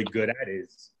they're really good at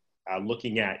is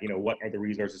looking at, what are the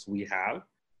resources we have?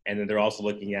 And then they're also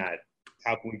looking at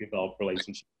how can we develop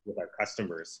relationships with our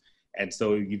customers? And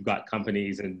so you've got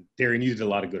companies, and Darren, you did a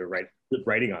lot of good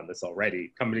writing on this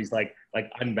already. Companies like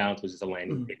Unbounce, which is a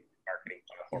landing page marketing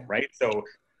platform, right? So,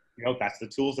 that's the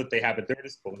tools that they have at their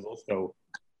disposal. So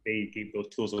they gave those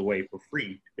tools away for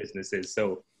free to businesses.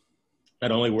 So not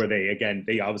only were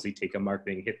they obviously take a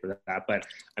marketing hit for that, but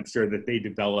I'm sure that they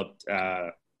developed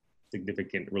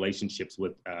significant relationships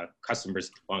with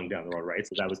customers along down the road, right?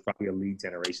 So that was probably a lead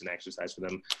generation exercise for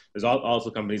them. There's also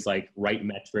companies like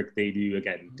RightMetric. They do,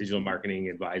 again, digital marketing,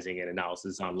 advising, and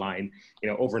analysis online.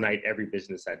 Overnight, every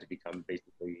business had to become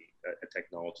basically a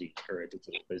technology or a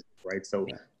digital business, right? So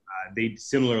they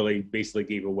similarly basically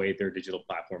gave away their digital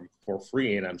platform for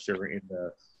free. And I'm sure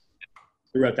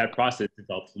throughout that process,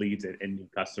 developed leads and new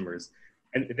customers.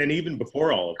 And then even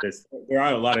before all of this, there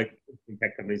are a lot of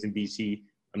tech companies in BC.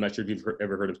 I'm not sure if you've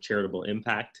ever heard of charitable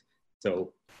impact.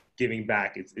 So giving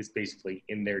back is basically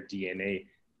in their DNA.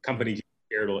 Companies use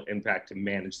charitable impact to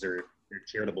manage their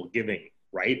charitable giving,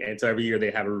 right? And so every year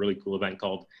they have a really cool event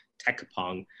called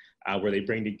Techapong, where they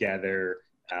bring together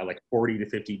like 40 to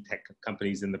 50 tech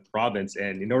companies in the province.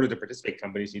 And in order to participate,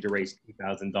 companies need to raise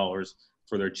 $2,000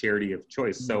 for their charity of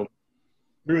choice. So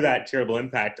through that charitable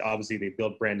impact, obviously they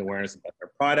build brand awareness about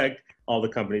their product. all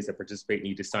the companies that participate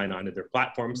need to sign on to their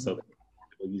platform, so that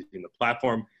people using the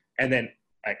platform. And then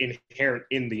inherent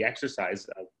in the exercise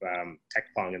of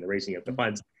TechPong and the raising of the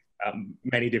funds,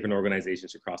 many different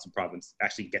organizations across the province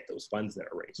actually get those funds that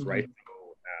are raised, right?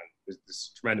 So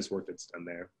there's tremendous work that's done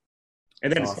there.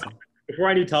 And then Awesome. before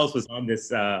I knew TELUS was on this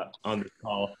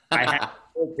call, I had a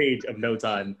whole page of notes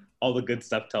on all the good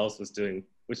stuff TELUS was doing,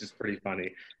 which is pretty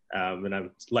funny. And I'm a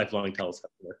lifelong TELUS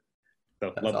customer.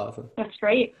 So That's awesome. That's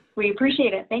great. We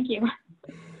appreciate it. Thank you.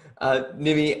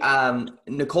 Mimi,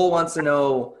 Nicole wants to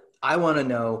know, I want to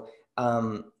know,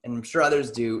 and I'm sure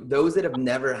others do, those that have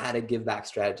never had a give back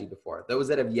strategy before, those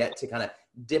that have yet to kind of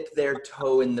dip their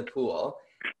toe in the pool.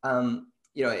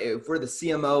 You know, if we're the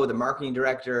CMO, the marketing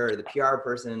director, or the PR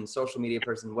person, social media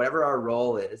person, whatever our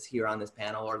role is here on this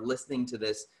panel or listening to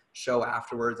this show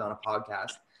afterwards on a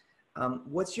podcast,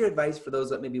 what's your advice for those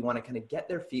that maybe want to kind of get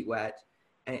their feet wet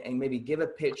and maybe give a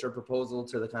pitch or proposal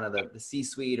to the kind of the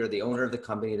C-suite or the owner of the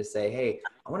company to say, hey,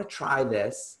 I want to try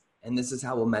this, and this is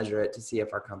how we'll measure it to see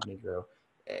if our company grew,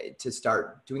 to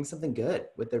start doing something good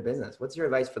with their business? What's your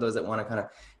advice for those that want to kind of,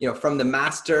 you know, from the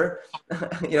master,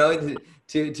 you know,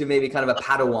 to maybe kind of a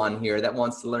Padawan here that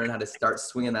wants to learn how to start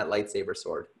swinging that lightsaber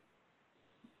sword?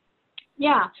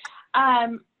 Yeah.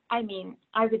 I mean,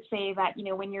 I would say that, you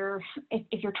know, when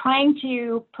if you're trying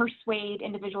to persuade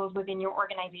individuals within your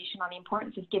organization on the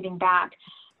importance of giving back,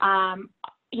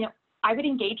 you know, I would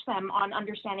engage them on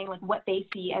understanding like what they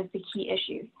see as the key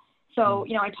issues. So,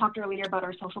 you know, I talked earlier about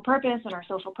our social purpose and our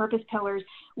social purpose pillars.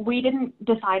 We didn't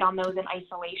decide on those in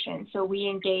isolation. So we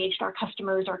engaged our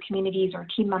customers, our communities, our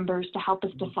team members to help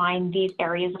us define these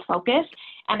areas of focus.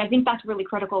 And I think that's really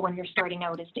critical when you're starting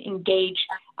out, is to engage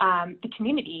the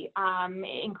community,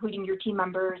 including your team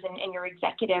members and your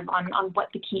executive on what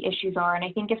the key issues are. And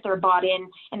I think if they're bought in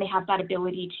and they have that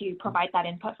ability to provide that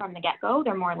input from the get-go,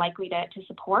 they're more likely to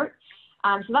support.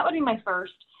 So that would be my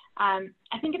first.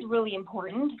 I think it's really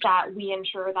important that we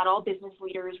ensure that all business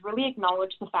leaders really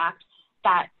acknowledge the fact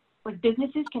that like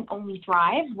businesses can only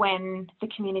thrive when the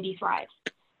community thrives.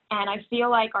 And I feel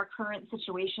like our current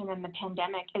situation in the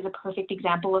pandemic is a perfect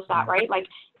example of that, right? Like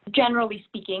generally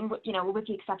speaking, you know, with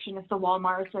the exception of the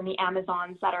Walmarts and the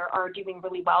Amazons that are doing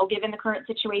really well given the current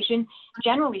situation,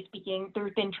 generally speaking,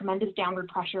 there's been tremendous downward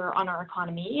pressure on our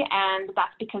economy, and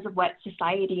that's because of what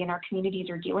society and our communities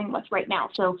are dealing with right now.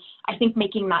 So I think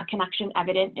making that connection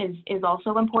evident is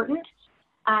also important.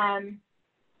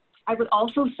 I would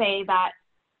also say that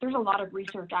there's a lot of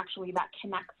research actually that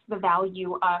connects the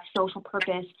value of social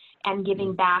purpose and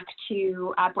giving back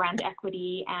to brand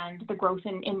equity and the growth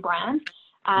in brands.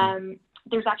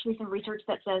 There's actually some research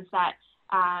that says that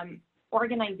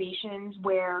organizations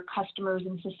where customers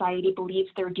and society believe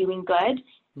they're doing good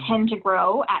tend to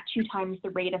grow at 2 times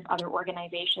the rate of other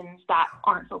organizations that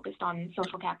aren't focused on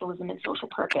social capitalism and social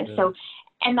purpose. So,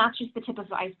 and that's just the tip of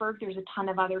the iceberg. There's a ton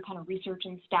of other kind of research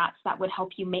and stats that would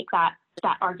help you make that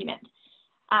argument.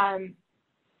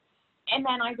 And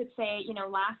then I would say, you know,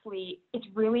 lastly, it's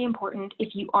really important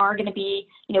if you are going to be,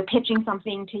 you know, pitching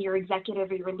something to your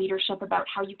executive or your leadership about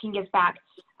how you can give back,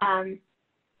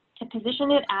 to position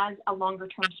it as a longer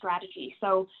term strategy.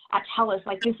 So at TELUS,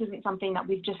 like this isn't something that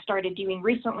we've just started doing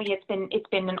recently. It's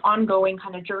been an ongoing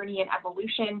kind of journey and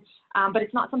evolution, but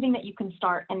it's not something that you can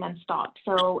start and then stop.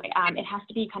 So it has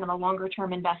to be kind of a longer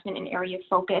term investment in area of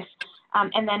focus.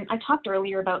 And then I talked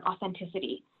earlier about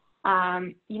authenticity.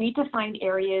 You need to find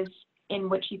areas in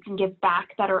which you can give back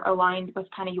that are aligned with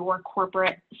kind of your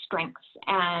corporate strengths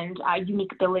and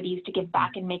unique abilities to give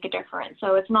back and make a difference.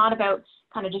 So it's not about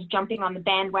kind of just jumping on the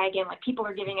bandwagon, like people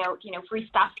are giving out, you know, free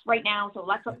stuff right now, so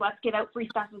let's give out free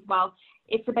stuff as well.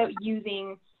 It's about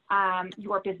using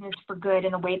your business for good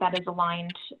in a way that is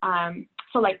aligned.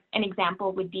 So like an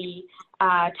example would be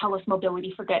TELUS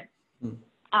Mobility for Good.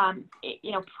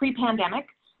 You know, pre-pandemic,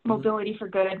 Mobility for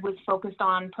Good was focused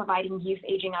on providing youth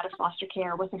aging out of foster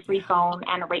care with a free phone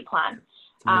and a rate plan.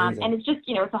 And it's just,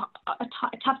 you know, it's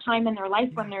a tough time in their life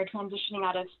when they're transitioning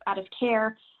out of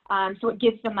care. So it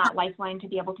gives them that lifeline to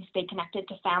be able to stay connected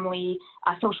to family,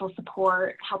 social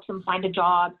support, helps them find a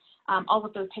job, all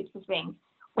of those types of things.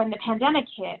 When the pandemic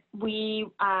hit, we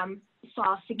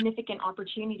saw significant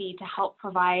opportunity to help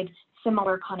provide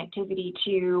similar connectivity to,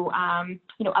 you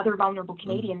know, other vulnerable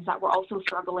Canadians that were also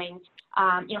struggling,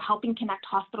 you know, helping connect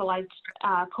hospitalized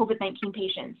COVID-19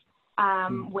 patients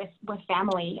with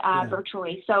family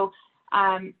virtually. So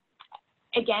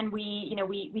again,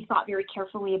 we thought very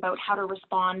carefully about how to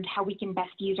respond, how we can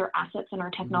best use our assets and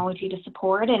our technology to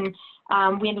support. And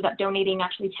we ended up donating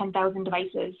actually 10,000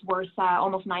 devices worth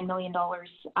almost $9 million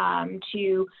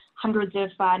to hundreds of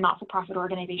not-for-profit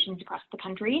organizations across the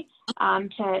country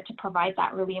to provide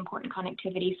that really important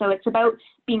connectivity. So it's about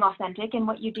being authentic in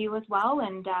what you do as well,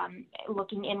 and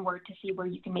looking inward to see where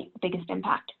you can make the biggest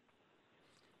impact.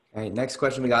 All right, next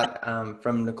question we got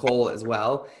from Nicole as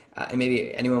well. And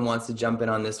maybe anyone wants to jump in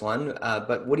on this one,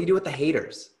 but what do you do with the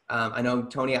haters? I know,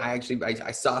 Tony, I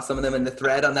saw some of them in the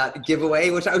thread on that giveaway,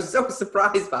 which I was so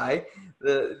surprised by,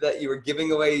 that you were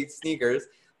giving away sneakers.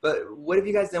 But what have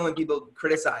you guys done when people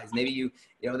criticize? Maybe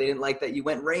they didn't like that you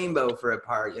went rainbow for a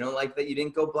part, like that you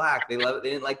didn't go black. They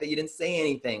didn't like that you didn't say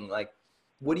anything. Like,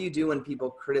 what do you do when people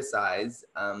criticize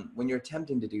when you're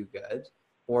attempting to do good?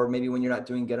 Or maybe when you're not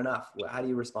doing good enough? How do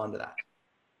you respond to that?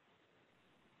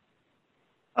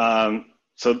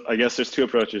 So I guess there's two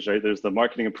approaches, right? There's the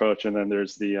marketing approach, and then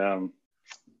there's the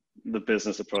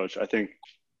business approach. I think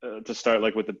to start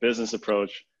with the business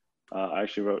approach, I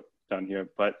actually wrote down here,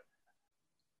 but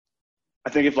I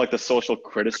think if the social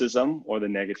criticism or the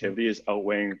negativity is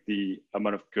outweighing the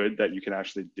amount of good that you can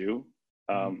actually do,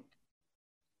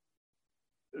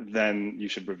 then you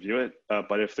should review it.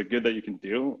 But if the good that you can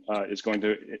do is going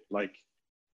to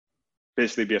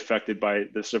basically be affected by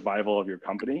the survival of your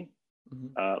company,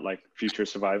 future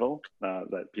survival,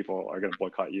 that people are going to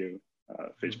boycott you,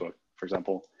 Facebook, for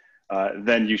example,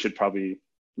 then you should probably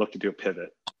look to do a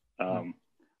pivot.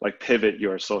 Pivot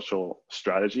your social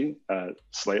strategy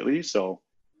slightly so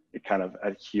it kind of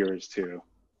adheres to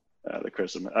the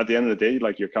criticism. At the end of the day,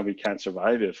 your company can't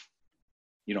survive if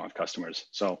you don't have customers.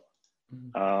 So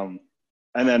and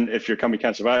then if your company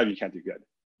can't survive, you can't do good.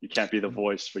 You can't be the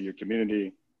voice for your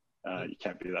community. You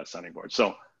can't be that sounding board.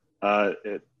 So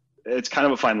it's kind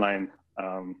of a fine line.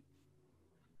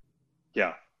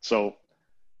 So,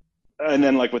 and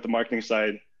then with the marketing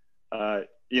side,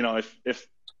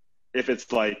 if it's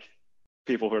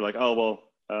people who are oh,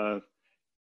 well,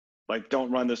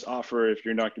 don't run this offer if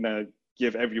you're not going to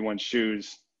give everyone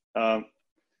shoes. I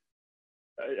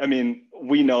mean,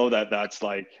 we know that's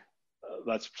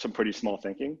some pretty small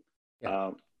thinking.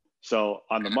 So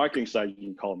on the marketing side, you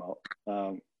can call them out.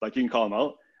 You can call them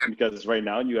out because right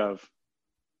now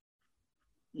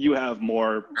you have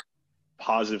more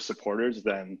positive supporters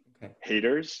than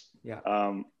haters.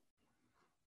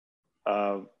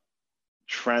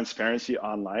 Transparency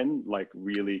online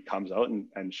really comes out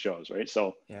and shows, right?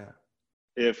 So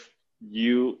if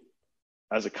you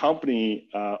as a company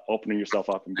opening yourself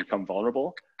up and become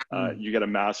vulnerable, you get a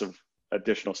massive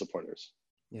additional supporters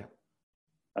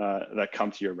that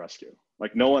come to your rescue.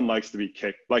 No one likes to be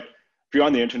kicked. If you're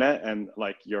on the internet and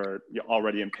you're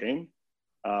already in pain,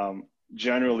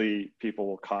 generally people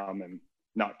will come and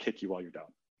not kick you while you're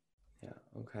down.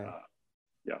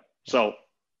 So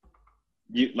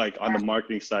you on the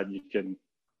marketing side, you can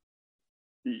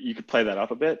play that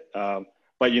up a bit.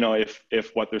 But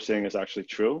if what they're saying is actually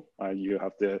true, you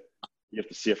have to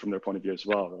see it from their point of view as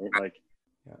well, right?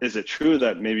 Is it true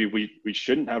that maybe we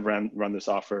shouldn't have run this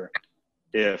offer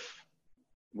if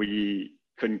we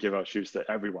couldn't give out shoes to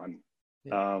everyone?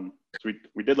 So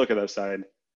we did look at that side,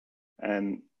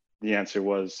 and the answer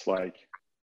was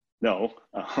no.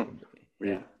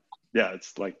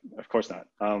 It's of course not.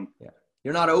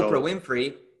 You're not Oprah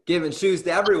Winfrey giving shoes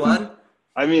to everyone.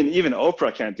 I mean, even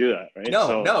Oprah can't do that, right?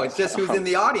 No, it's just who's in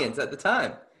the audience at the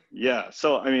time.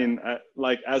 So I mean,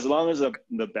 as long as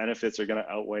the benefits are going to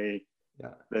outweigh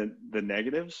the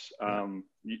negatives,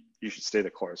 you should stay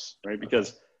the course, right?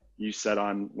 Because you set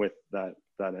on with that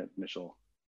initial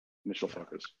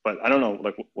focus. But I don't know,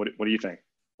 what do you think?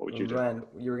 What would you do? Ren,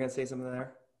 you were going to say something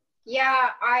there?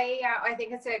 Yeah, I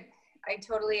think I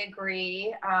totally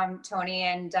agree, Tony.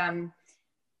 And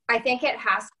I think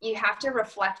you have to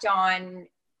reflect on,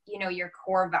 your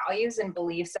core values and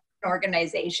beliefs of an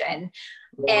organization,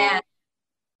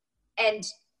 and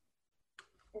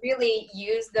really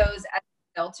use those as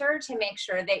a filter to make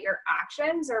sure that your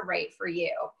actions are right for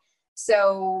you.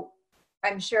 So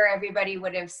I'm sure everybody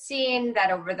would have seen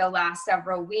that over the last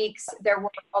several weeks, there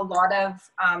were a lot of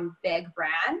big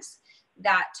brands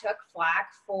that took flack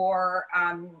for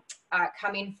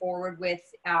coming forward with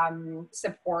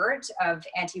support of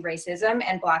anti-racism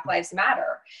and Black Lives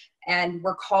Matter, and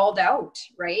were called out,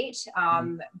 right,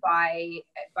 by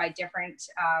different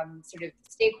sort of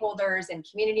stakeholders and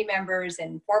community members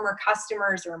and former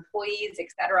customers or employees, et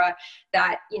cetera,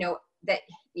 that that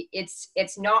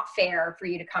it's not fair for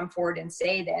you to come forward and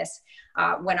say this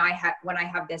when I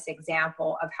have this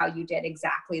example of how you did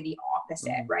exactly the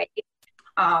opposite, right?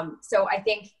 So I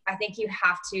think you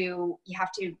have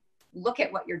to look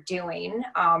at what you're doing,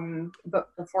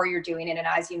 but before you're doing it and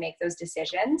as you make those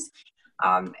decisions.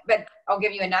 But I'll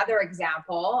give you another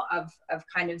example of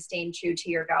kind of staying true to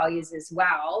your values as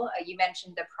well. You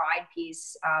mentioned the pride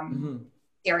piece,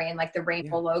 Darian, like the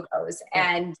rainbow logos.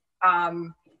 And,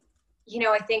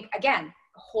 I think, again,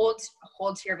 hold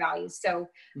to your values. So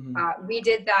we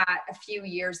did that a few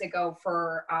years ago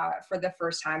for the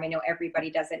first time. I know everybody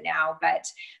does it now, but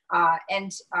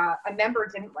a member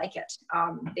didn't like it.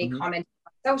 They commented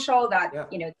on social that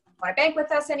they didn't want to bank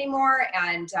with us anymore,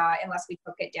 and unless we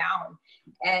took it down.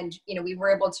 And we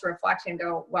were able to reflect and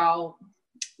go, well,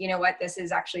 you know what, this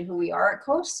is actually who we are at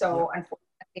Coast. So unfortunately,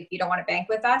 if you don't want to bank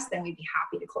with us, then we'd be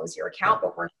happy to close your account.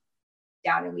 But we're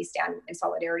down and we stand in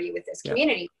solidarity with this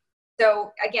community.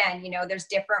 So again, there's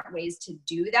different ways to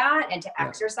do that and to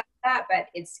exercise that, but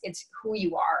it's who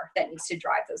you are that needs to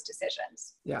drive those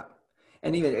decisions. Yeah.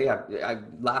 And even, I'm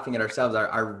laughing at ourselves.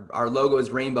 Our logo is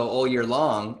rainbow all year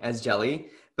long as Jelly,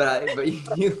 but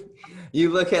you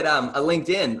look at a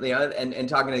LinkedIn, and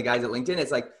talking to the guys at LinkedIn,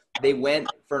 it's like they went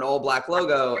for an all black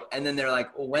logo, and then they're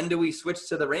like, well, when do we switch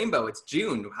to the rainbow? It's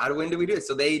June. When do we do it?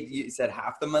 So you said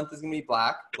half the month is going to be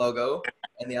black logo,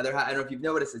 and the other half, I don't know if you've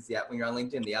noticed this yet when you're on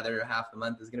LinkedIn, the other half of the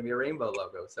month is going to be a rainbow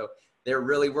logo. So they're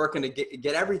really working to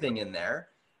get everything in there,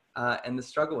 and the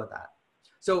struggle with that.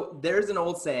 So there's an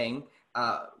old saying,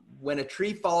 when a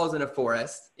tree falls in a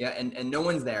forest, and no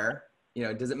one's there,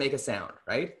 does it make a sound,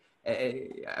 right?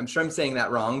 I'm sure I'm saying that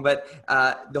wrong, but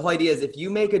the whole idea is if you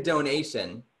make a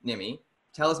donation, Nimi,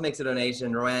 TELUS makes a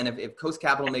donation, Rowan, if Coast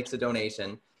Capital makes a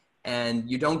donation, and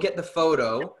you don't get the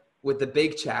photo with the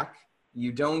big check,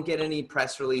 you don't get any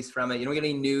press release from it, you don't get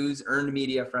any news, earned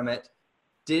media from it,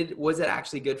 was it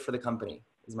actually good for the company,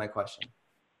 is my question.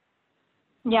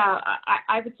 Yeah,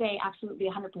 I would say absolutely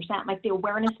 100%. Like the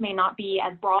awareness may not be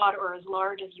as broad or as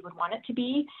large as you would want it to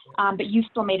be, but you've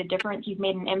still made a difference. You've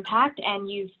made an impact, and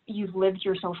you've lived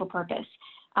your social purpose.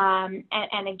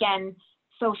 And again,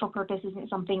 social purpose isn't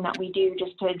something that we do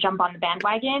just to jump on the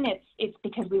bandwagon. It's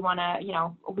because we want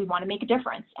to make a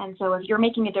difference. And so if you're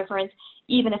making a difference,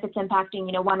 even if it's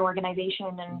impacting one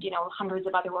organization and hundreds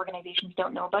of other organizations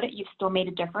don't know about it, you've still made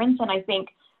a difference. And I think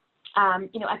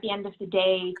at the end of the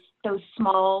day, those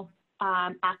small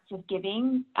acts of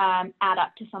giving add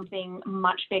up to something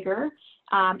much bigger,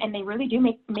 and they really do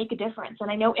make a difference.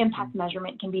 And I know impact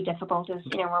measurement can be difficult, as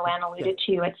Rowan alluded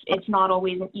to. It's not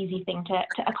always an easy thing to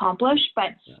accomplish,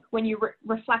 but when you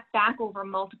reflect back over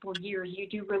multiple years, you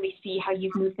do really see how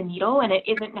you've moved the needle, and it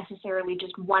isn't necessarily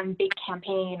just one big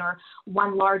campaign or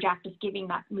one large act of giving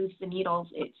that moves the needles.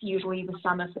 It's usually the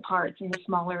sum of the parts and the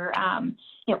smaller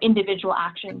individual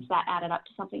actions that added up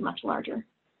to something much larger.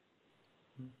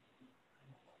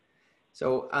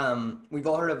 So we've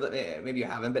all heard of, maybe you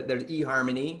haven't, but there's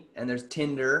eHarmony and there's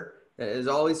Tinder. There's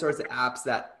all these sorts of apps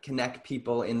that connect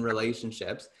people in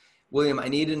relationships. William, I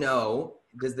need to know,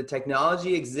 does the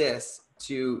technology exist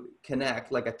to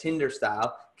connect, like a Tinder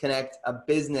style, connect a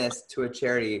business to a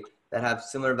charity that have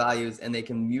similar values and they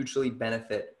can mutually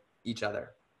benefit each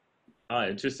other?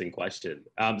 Interesting question.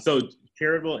 So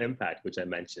charitable impact, which I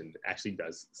mentioned, actually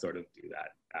does sort of do that.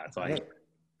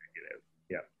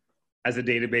 As a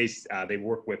database, they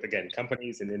work with, again,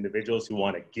 companies and individuals who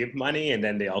want to give money, and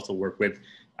then they also work with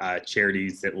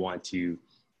charities that want to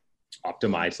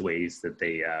optimize ways that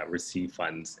they receive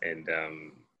funds and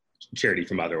charity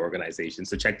from other organizations.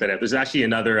 So check that out. There's actually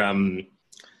another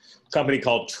company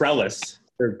called Trellis.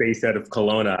 They're based out of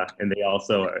Kelowna, and they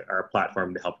also are a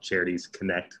platform to help charities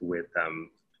connect with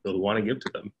people who want to give to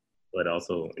them. But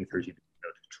also encourage you to go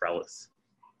to Trellis.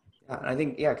 I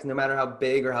think, because no matter how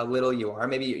big or how little you are,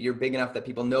 maybe you're big enough that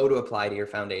people know to apply to your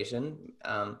foundation.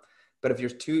 But if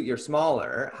you're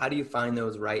smaller, how do you find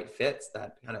those right fits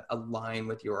that kind of align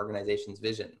with your organization's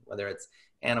vision, whether it's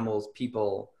animals,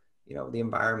 people, the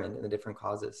environment and the different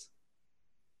causes?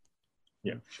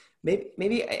 Yeah.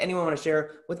 Maybe anyone want to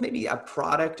share what's maybe a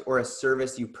product or a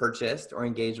service you purchased or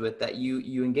engaged with that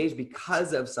you engaged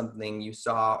because of something you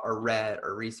saw or read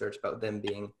or researched about them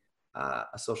being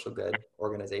a social good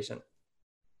organization?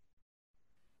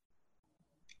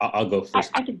 I'll go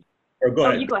first. I can. Or go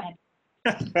ahead. You go ahead.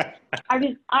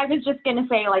 I was just gonna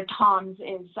say, like, Tom's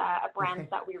is a brand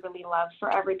that we really love.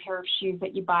 For every pair of shoes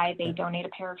that you buy, they donate a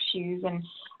pair of shoes, and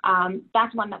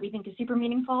that's one that we think is super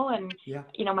meaningful. And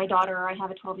my daughter, I have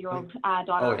a 12-year-old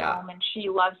daughter at home, and she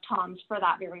loves Tom's for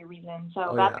that very reason.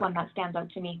 So that's one that stands out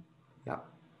to me. Yeah.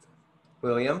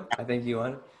 William, I think you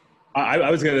want.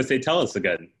 I was gonna say TELUS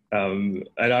again. And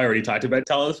I already talked about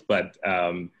TELUS, but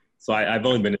so I've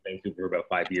only been in Vancouver for about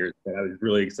 5 years, but I was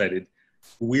really excited,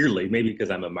 weirdly, maybe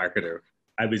because I'm a marketer,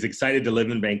 I was excited to live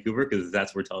in Vancouver because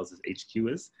that's where TELUS's HQ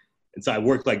is. And so I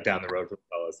worked like down the road from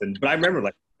TELUS. But I remember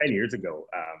like 10 years ago,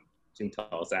 seeing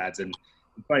TELUS ads. And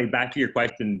funny, back to your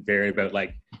question, Barry, about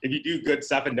like, if you do good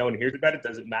stuff and no one hears about it,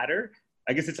 does it matter?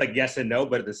 I guess it's like yes and no,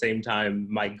 but at the same time,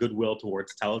 my goodwill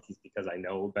towards TELUS is because I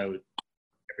know about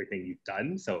everything you've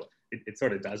done. So it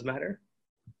sort of does matter.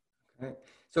 Okay.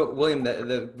 So William,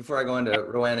 before I go on to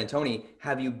Rowan and Tony,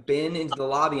 have you been into the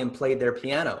lobby and played their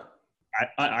piano?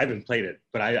 I haven't played it,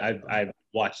 but I've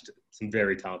watched some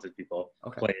very talented people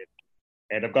play it.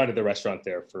 And I've gone to the restaurant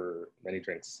there for many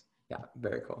drinks. Yeah,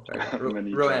 very cool. Very cool.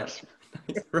 Rowan,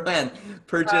 Rowan,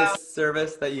 purchase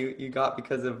service that you got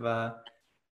because of...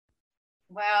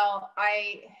 Well,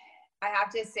 I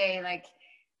have to say, like,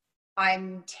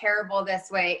 I'm terrible this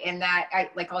way in that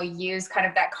I'll use kind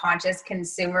of that conscious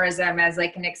consumerism as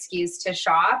like an excuse to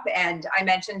shop. And I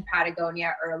mentioned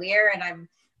Patagonia earlier, and I'm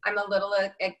a little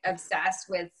obsessed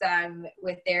with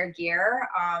their gear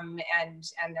and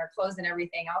their clothes and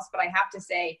everything else. But I have to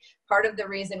say, part of the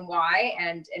reason why,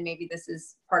 and maybe this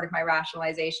is part of my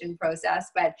rationalization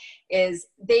process, but is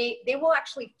they will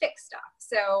actually fix stuff.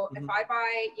 So if I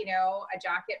buy, a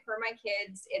jacket for my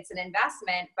kids, it's an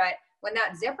investment, but when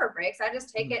that zipper breaks, I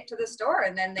just take it to the store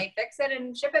and then they fix it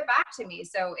and ship it back to me.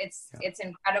 So it's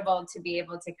incredible to be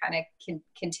able to kind of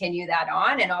continue that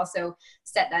on and also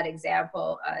set that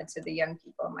example to the young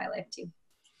people in my life too.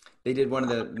 They did one of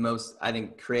the most, I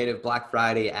think, creative Black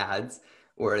Friday ads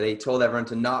where they told everyone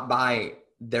to not buy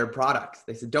their products.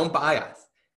 They said, don't buy us.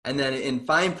 And then in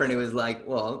fine print, it was like,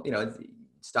 well,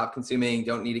 stop consuming,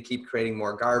 don't need to keep creating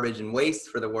more garbage and waste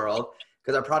for the world.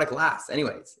 Because our product lasts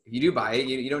anyways. If you do buy it,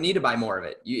 you don't need to buy more of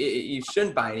it. You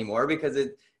shouldn't buy anymore because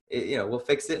it we'll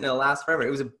fix it and it'll last forever.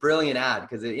 It was a brilliant ad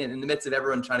because in the midst of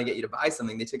everyone trying to get you to buy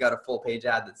something, they took out a full page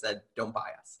ad that said, don't buy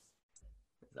us.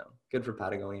 So good for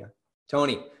Patagonia.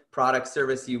 Tony, product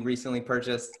service you recently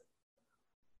purchased?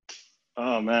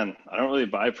 Oh man, I don't really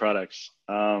buy products.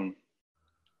 Yeah,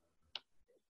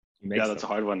 that's a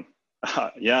hard one.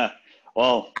 Yeah,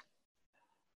 well,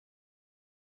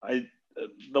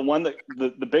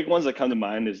 the big ones that come to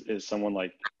mind is someone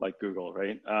like Google,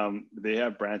 right? They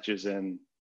have branches in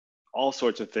all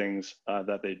sorts of things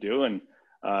that they do, and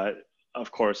of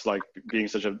course, like being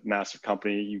such a massive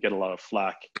company, you get a lot of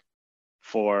flack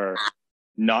for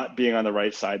not being on the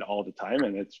right side all the time,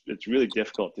 and it's really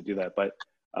difficult to do that. But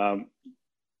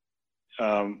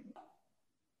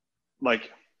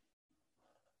like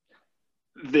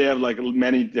they have like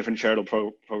many different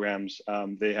charitable programs.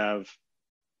 They have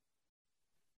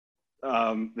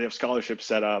scholarships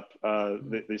set up.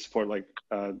 They support like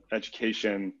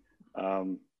education.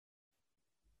 So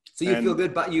you feel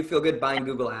good, but you feel good buying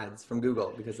Google ads from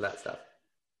Google because of that stuff.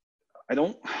 I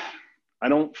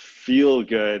don't feel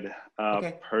good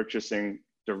purchasing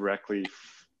directly.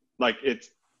 Like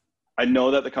I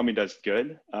know that the company does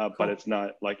good, but it's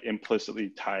not like implicitly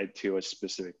tied to a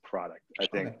specific product. I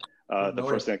think the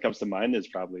first thing that comes to mind is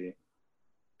probably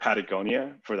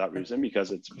Patagonia for that reason,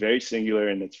 because it's very singular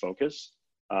in its focus,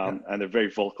 and they're very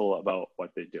vocal about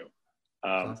what they do.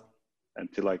 And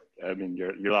to like, I mean,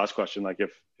 your last question, like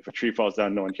if a tree falls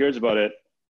down, no one hears about it,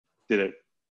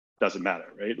 doesn't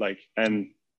matter, right? Like, and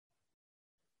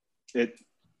it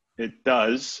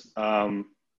does,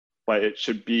 but it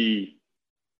should be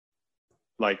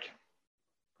like,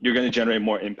 you're going to generate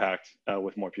more impact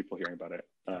with more people hearing about it,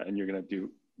 and you're going to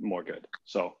do more good.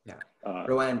 So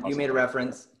Rowan, you made a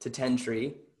reference to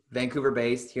Tentree, Vancouver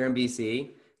based here in BC.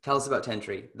 Tell us about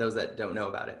Tentree, those that don't know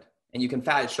about it. And you can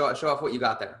show off what you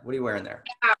got there. What are you wearing there?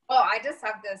 Yeah, well, I just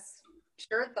have this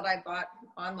shirt that I bought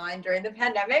online during the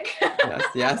pandemic.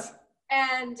 Yes.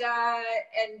 And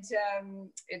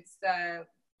it's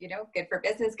good for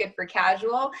business, good for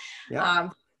casual. Yeah.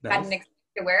 Nice. Hadn't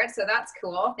expected to wear it, so that's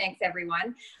cool. Thanks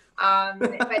everyone.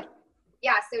 But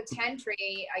yeah, so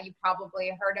Tentree, you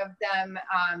probably heard of them.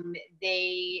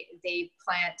 They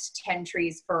plant 10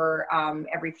 trees for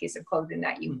every piece of clothing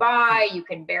that you buy. You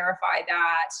can verify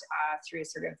that through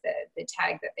sort of the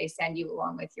tag that they send you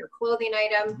along with your clothing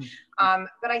item.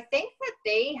 But I think that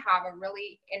they have a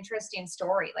really interesting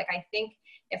story. Like, I think,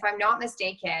 if I'm not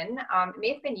mistaken, it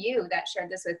may have been you that shared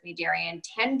this with me, Darian.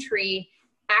 Tentree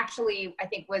actually, I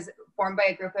think, was formed by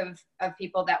a group of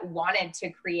people that wanted to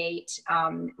create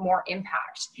more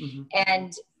impact.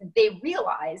 And they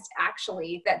realized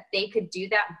actually that they could do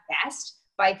that best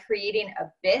by creating a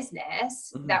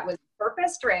business that was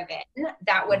purpose driven,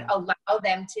 that would allow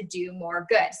them to do more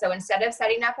good. So instead of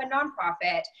setting up a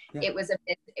nonprofit, it was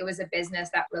a business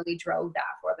that really drove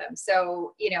that for them.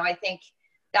 So, I think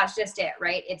that's just it,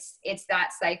 right? It's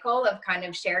that cycle of kind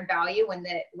of shared value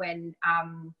when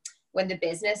when the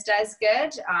business does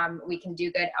good, we can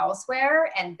do good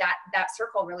elsewhere. And that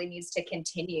circle really needs to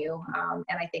continue.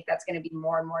 And I think that's going to be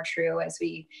more and more true as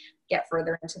we get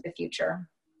further into the future.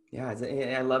 Yeah,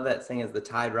 I love that saying, as the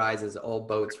tide rises, all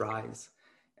boats rise.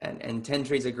 And 10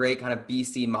 Tree is a great kind of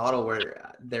BC model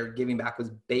where their giving back was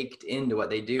baked into what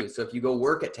they do. So if you go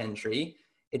work at 10 Tree,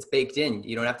 it's baked in.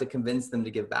 You don't have to convince them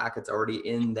to give back. It's already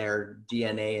in their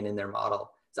DNA and in their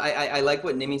model. So I like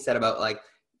what Nimi said about like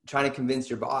trying to convince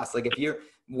your boss. Like, if you're,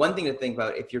 one thing to think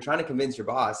about, if you're trying to convince your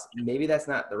boss, maybe that's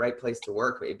not the right place to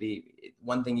work. Maybe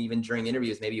one thing, even during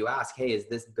interviews, maybe you ask, hey, is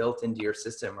this built into your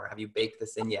system, or have you baked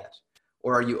this in yet?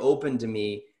 Or are you open to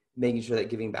me making sure that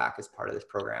giving back is part of this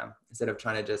program, instead of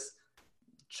trying to just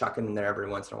chuck it in there every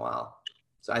once in a while?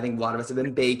 So I think a lot of us have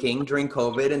been baking during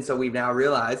COVID. And so we've now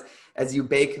realized, as you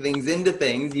bake things into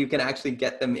things, you can actually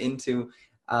get them into,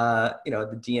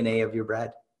 the DNA of your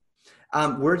bread.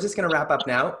 We're just going to wrap up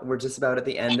now. We're just about at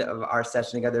the end of our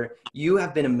session together. You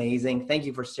have been amazing. Thank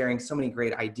you for sharing so many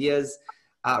great ideas.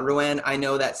 Rowan, I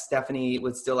know that Stephanie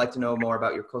would still like to know more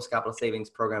about your Coast Capital Savings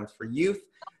programs for youth.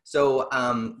 So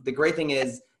the great thing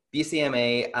is,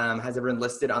 BCAMA has everyone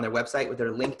listed on their website with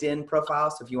their LinkedIn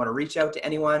profile. So if you want to reach out to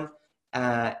anyone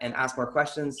and ask more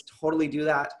questions, totally do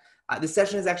that. This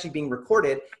session is actually being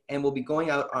recorded and will be going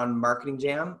out on Marketing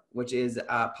Jam, which is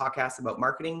a podcast about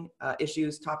marketing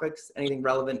issues, topics, anything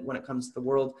relevant when it comes to the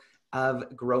world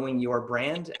of growing your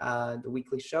brand, the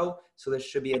weekly show. So this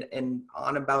should be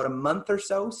on about a month or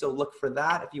so. So look for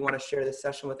that if you want to share this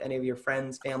session with any of your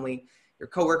friends, family, your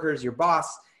coworkers, your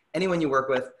boss, anyone you work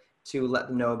with, to let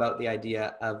them know about the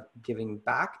idea of giving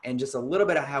back. And just a little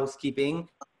bit of housekeeping.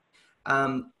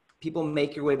 People,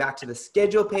 make your way back to the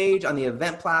schedule page on the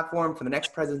event platform for the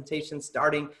next presentation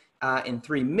starting in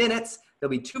 3 minutes. There'll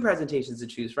be 2 presentations to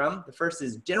choose from. The first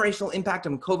is Generational Impact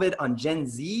of COVID on Gen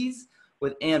Zs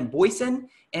with Ann Boyson,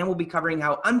 and we'll be covering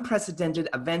how unprecedented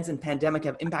events and pandemic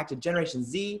have impacted Generation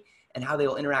Z and how they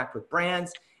will interact with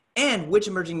brands, and which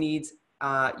emerging needs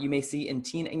you may see in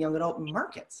teen and young adult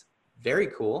markets. Very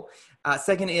cool.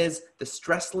 Second is the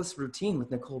Stressless Routine with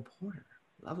Nicole Porter.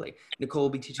 Lovely. Nicole will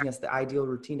be teaching us the ideal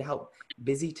routine to help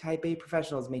busy type A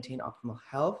professionals maintain optimal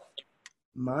health,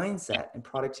 mindset, and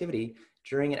productivity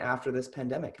during and after this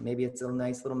pandemic. Maybe it's a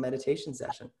nice little meditation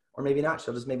session, or maybe not.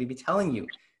 She'll just maybe be telling you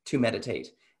to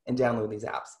meditate and download these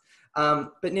apps.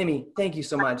 But Nimi, thank you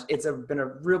so much. It's been a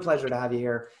real pleasure to have you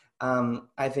here.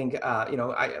 I think,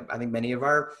 I think many of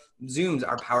our Zooms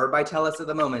are powered by TELUS at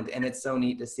the moment, and it's so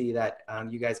neat to see that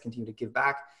you guys continue to give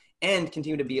back and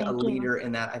continue to be a leader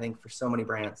in that, I think, for so many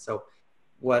brands. So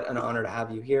what an honor to have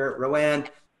you here. Rowan,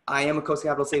 I am a Coast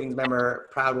Capital Savings member,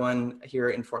 proud one here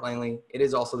in Fort Langley. It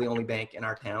is also the only bank in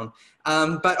our town.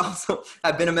 But also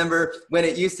I've been a member when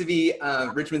it used to be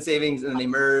Richmond Savings, and then they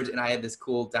merged, and I had this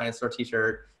cool dinosaur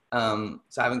t-shirt. So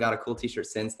I haven't got a cool t-shirt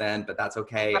since then, but that's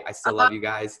okay. I still love you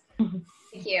guys.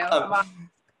 Thank you.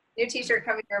 New t-shirt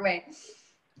coming your way.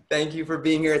 Thank you for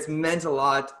being here. It's meant a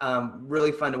lot.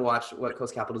 Really fun to watch what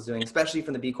Coast Capital is doing, especially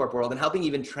from the B Corp world, and helping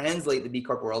even translate the B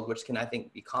Corp world, which can, I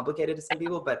think, be complicated to some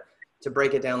people, but to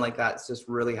break it down like that, it's just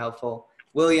really helpful.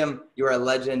 William, you're a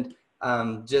legend.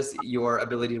 Just your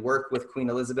ability to work with Queen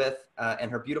Elizabeth and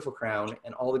her beautiful crown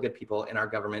and all the good people in our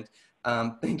government.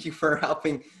 Thank you for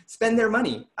helping spend their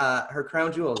money, her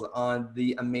crown jewels, on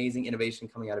the amazing innovation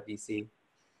coming out of BC.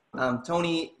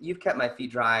 Tony, you've kept my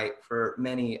feet dry for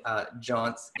many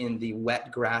jaunts in the wet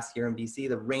grass here in BC,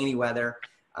 the rainy weather.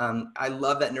 I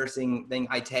love that nursing thing.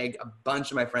 I tagged a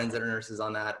bunch of my friends that are nurses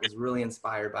on that. Was really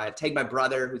inspired by it. Tagged my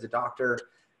brother, who's a doctor.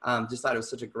 Just thought it was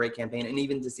such a great campaign. And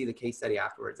even to see the case study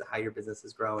afterwards of how your business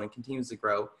has grown and continues to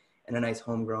grow in a nice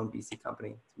homegrown BC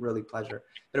company. It's really pleasure.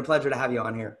 Been a pleasure to have you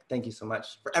on here. Thank you so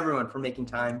much for everyone for making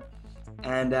time.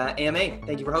 And AMA,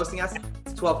 thank you for hosting us.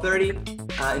 It's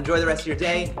 12:30. Enjoy the rest of your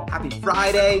day. Happy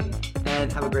Friday,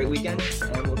 and have a great weekend,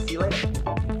 and we'll see you later.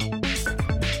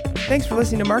 Thanks for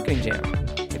listening to Marketing Jam.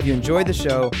 If you enjoyed the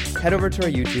show, head over to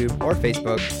our YouTube or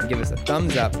Facebook and give us a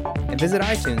thumbs up, and visit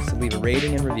iTunes to leave a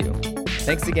rating and review.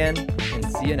 Thanks again, and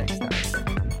see you next time.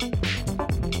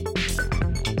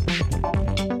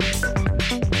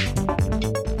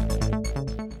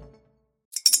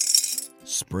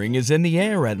 Spring is in the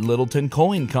air at Littleton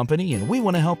Coin Company, and we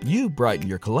want to help you brighten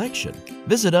your collection.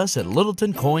 Visit us at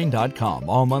littletoncoin.com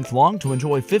all month long to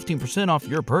enjoy 15% off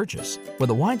your purchase. With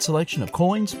a wide selection of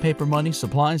coins, paper money,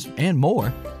 supplies, and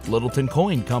more, Littleton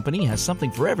Coin Company has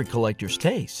something for every collector's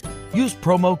taste. Use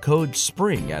promo code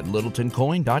SPRING at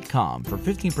littletoncoin.com for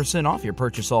 15% off your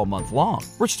purchase all month long.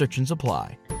 Restrictions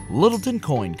apply. Littleton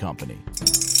Coin Company.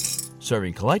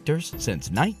 Serving collectors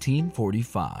since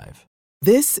 1945.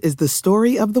 This is the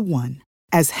story of the one.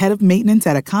 As head of maintenance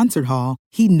at a concert hall,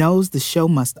 he knows the show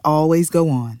must always go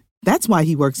on. That's why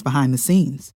he works behind the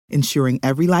scenes, ensuring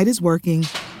every light is working,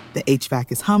 the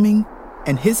HVAC is humming,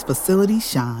 and his facility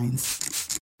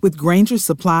shines. With Grainger's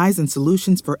supplies and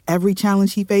solutions for every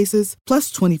challenge he faces,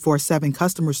 plus 24/7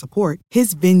 customer support,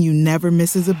 his venue never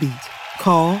misses a beat.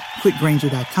 Call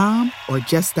quickgrainger.com or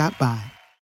just stop by.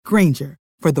 Grainger,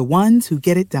 for the ones who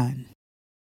get it done.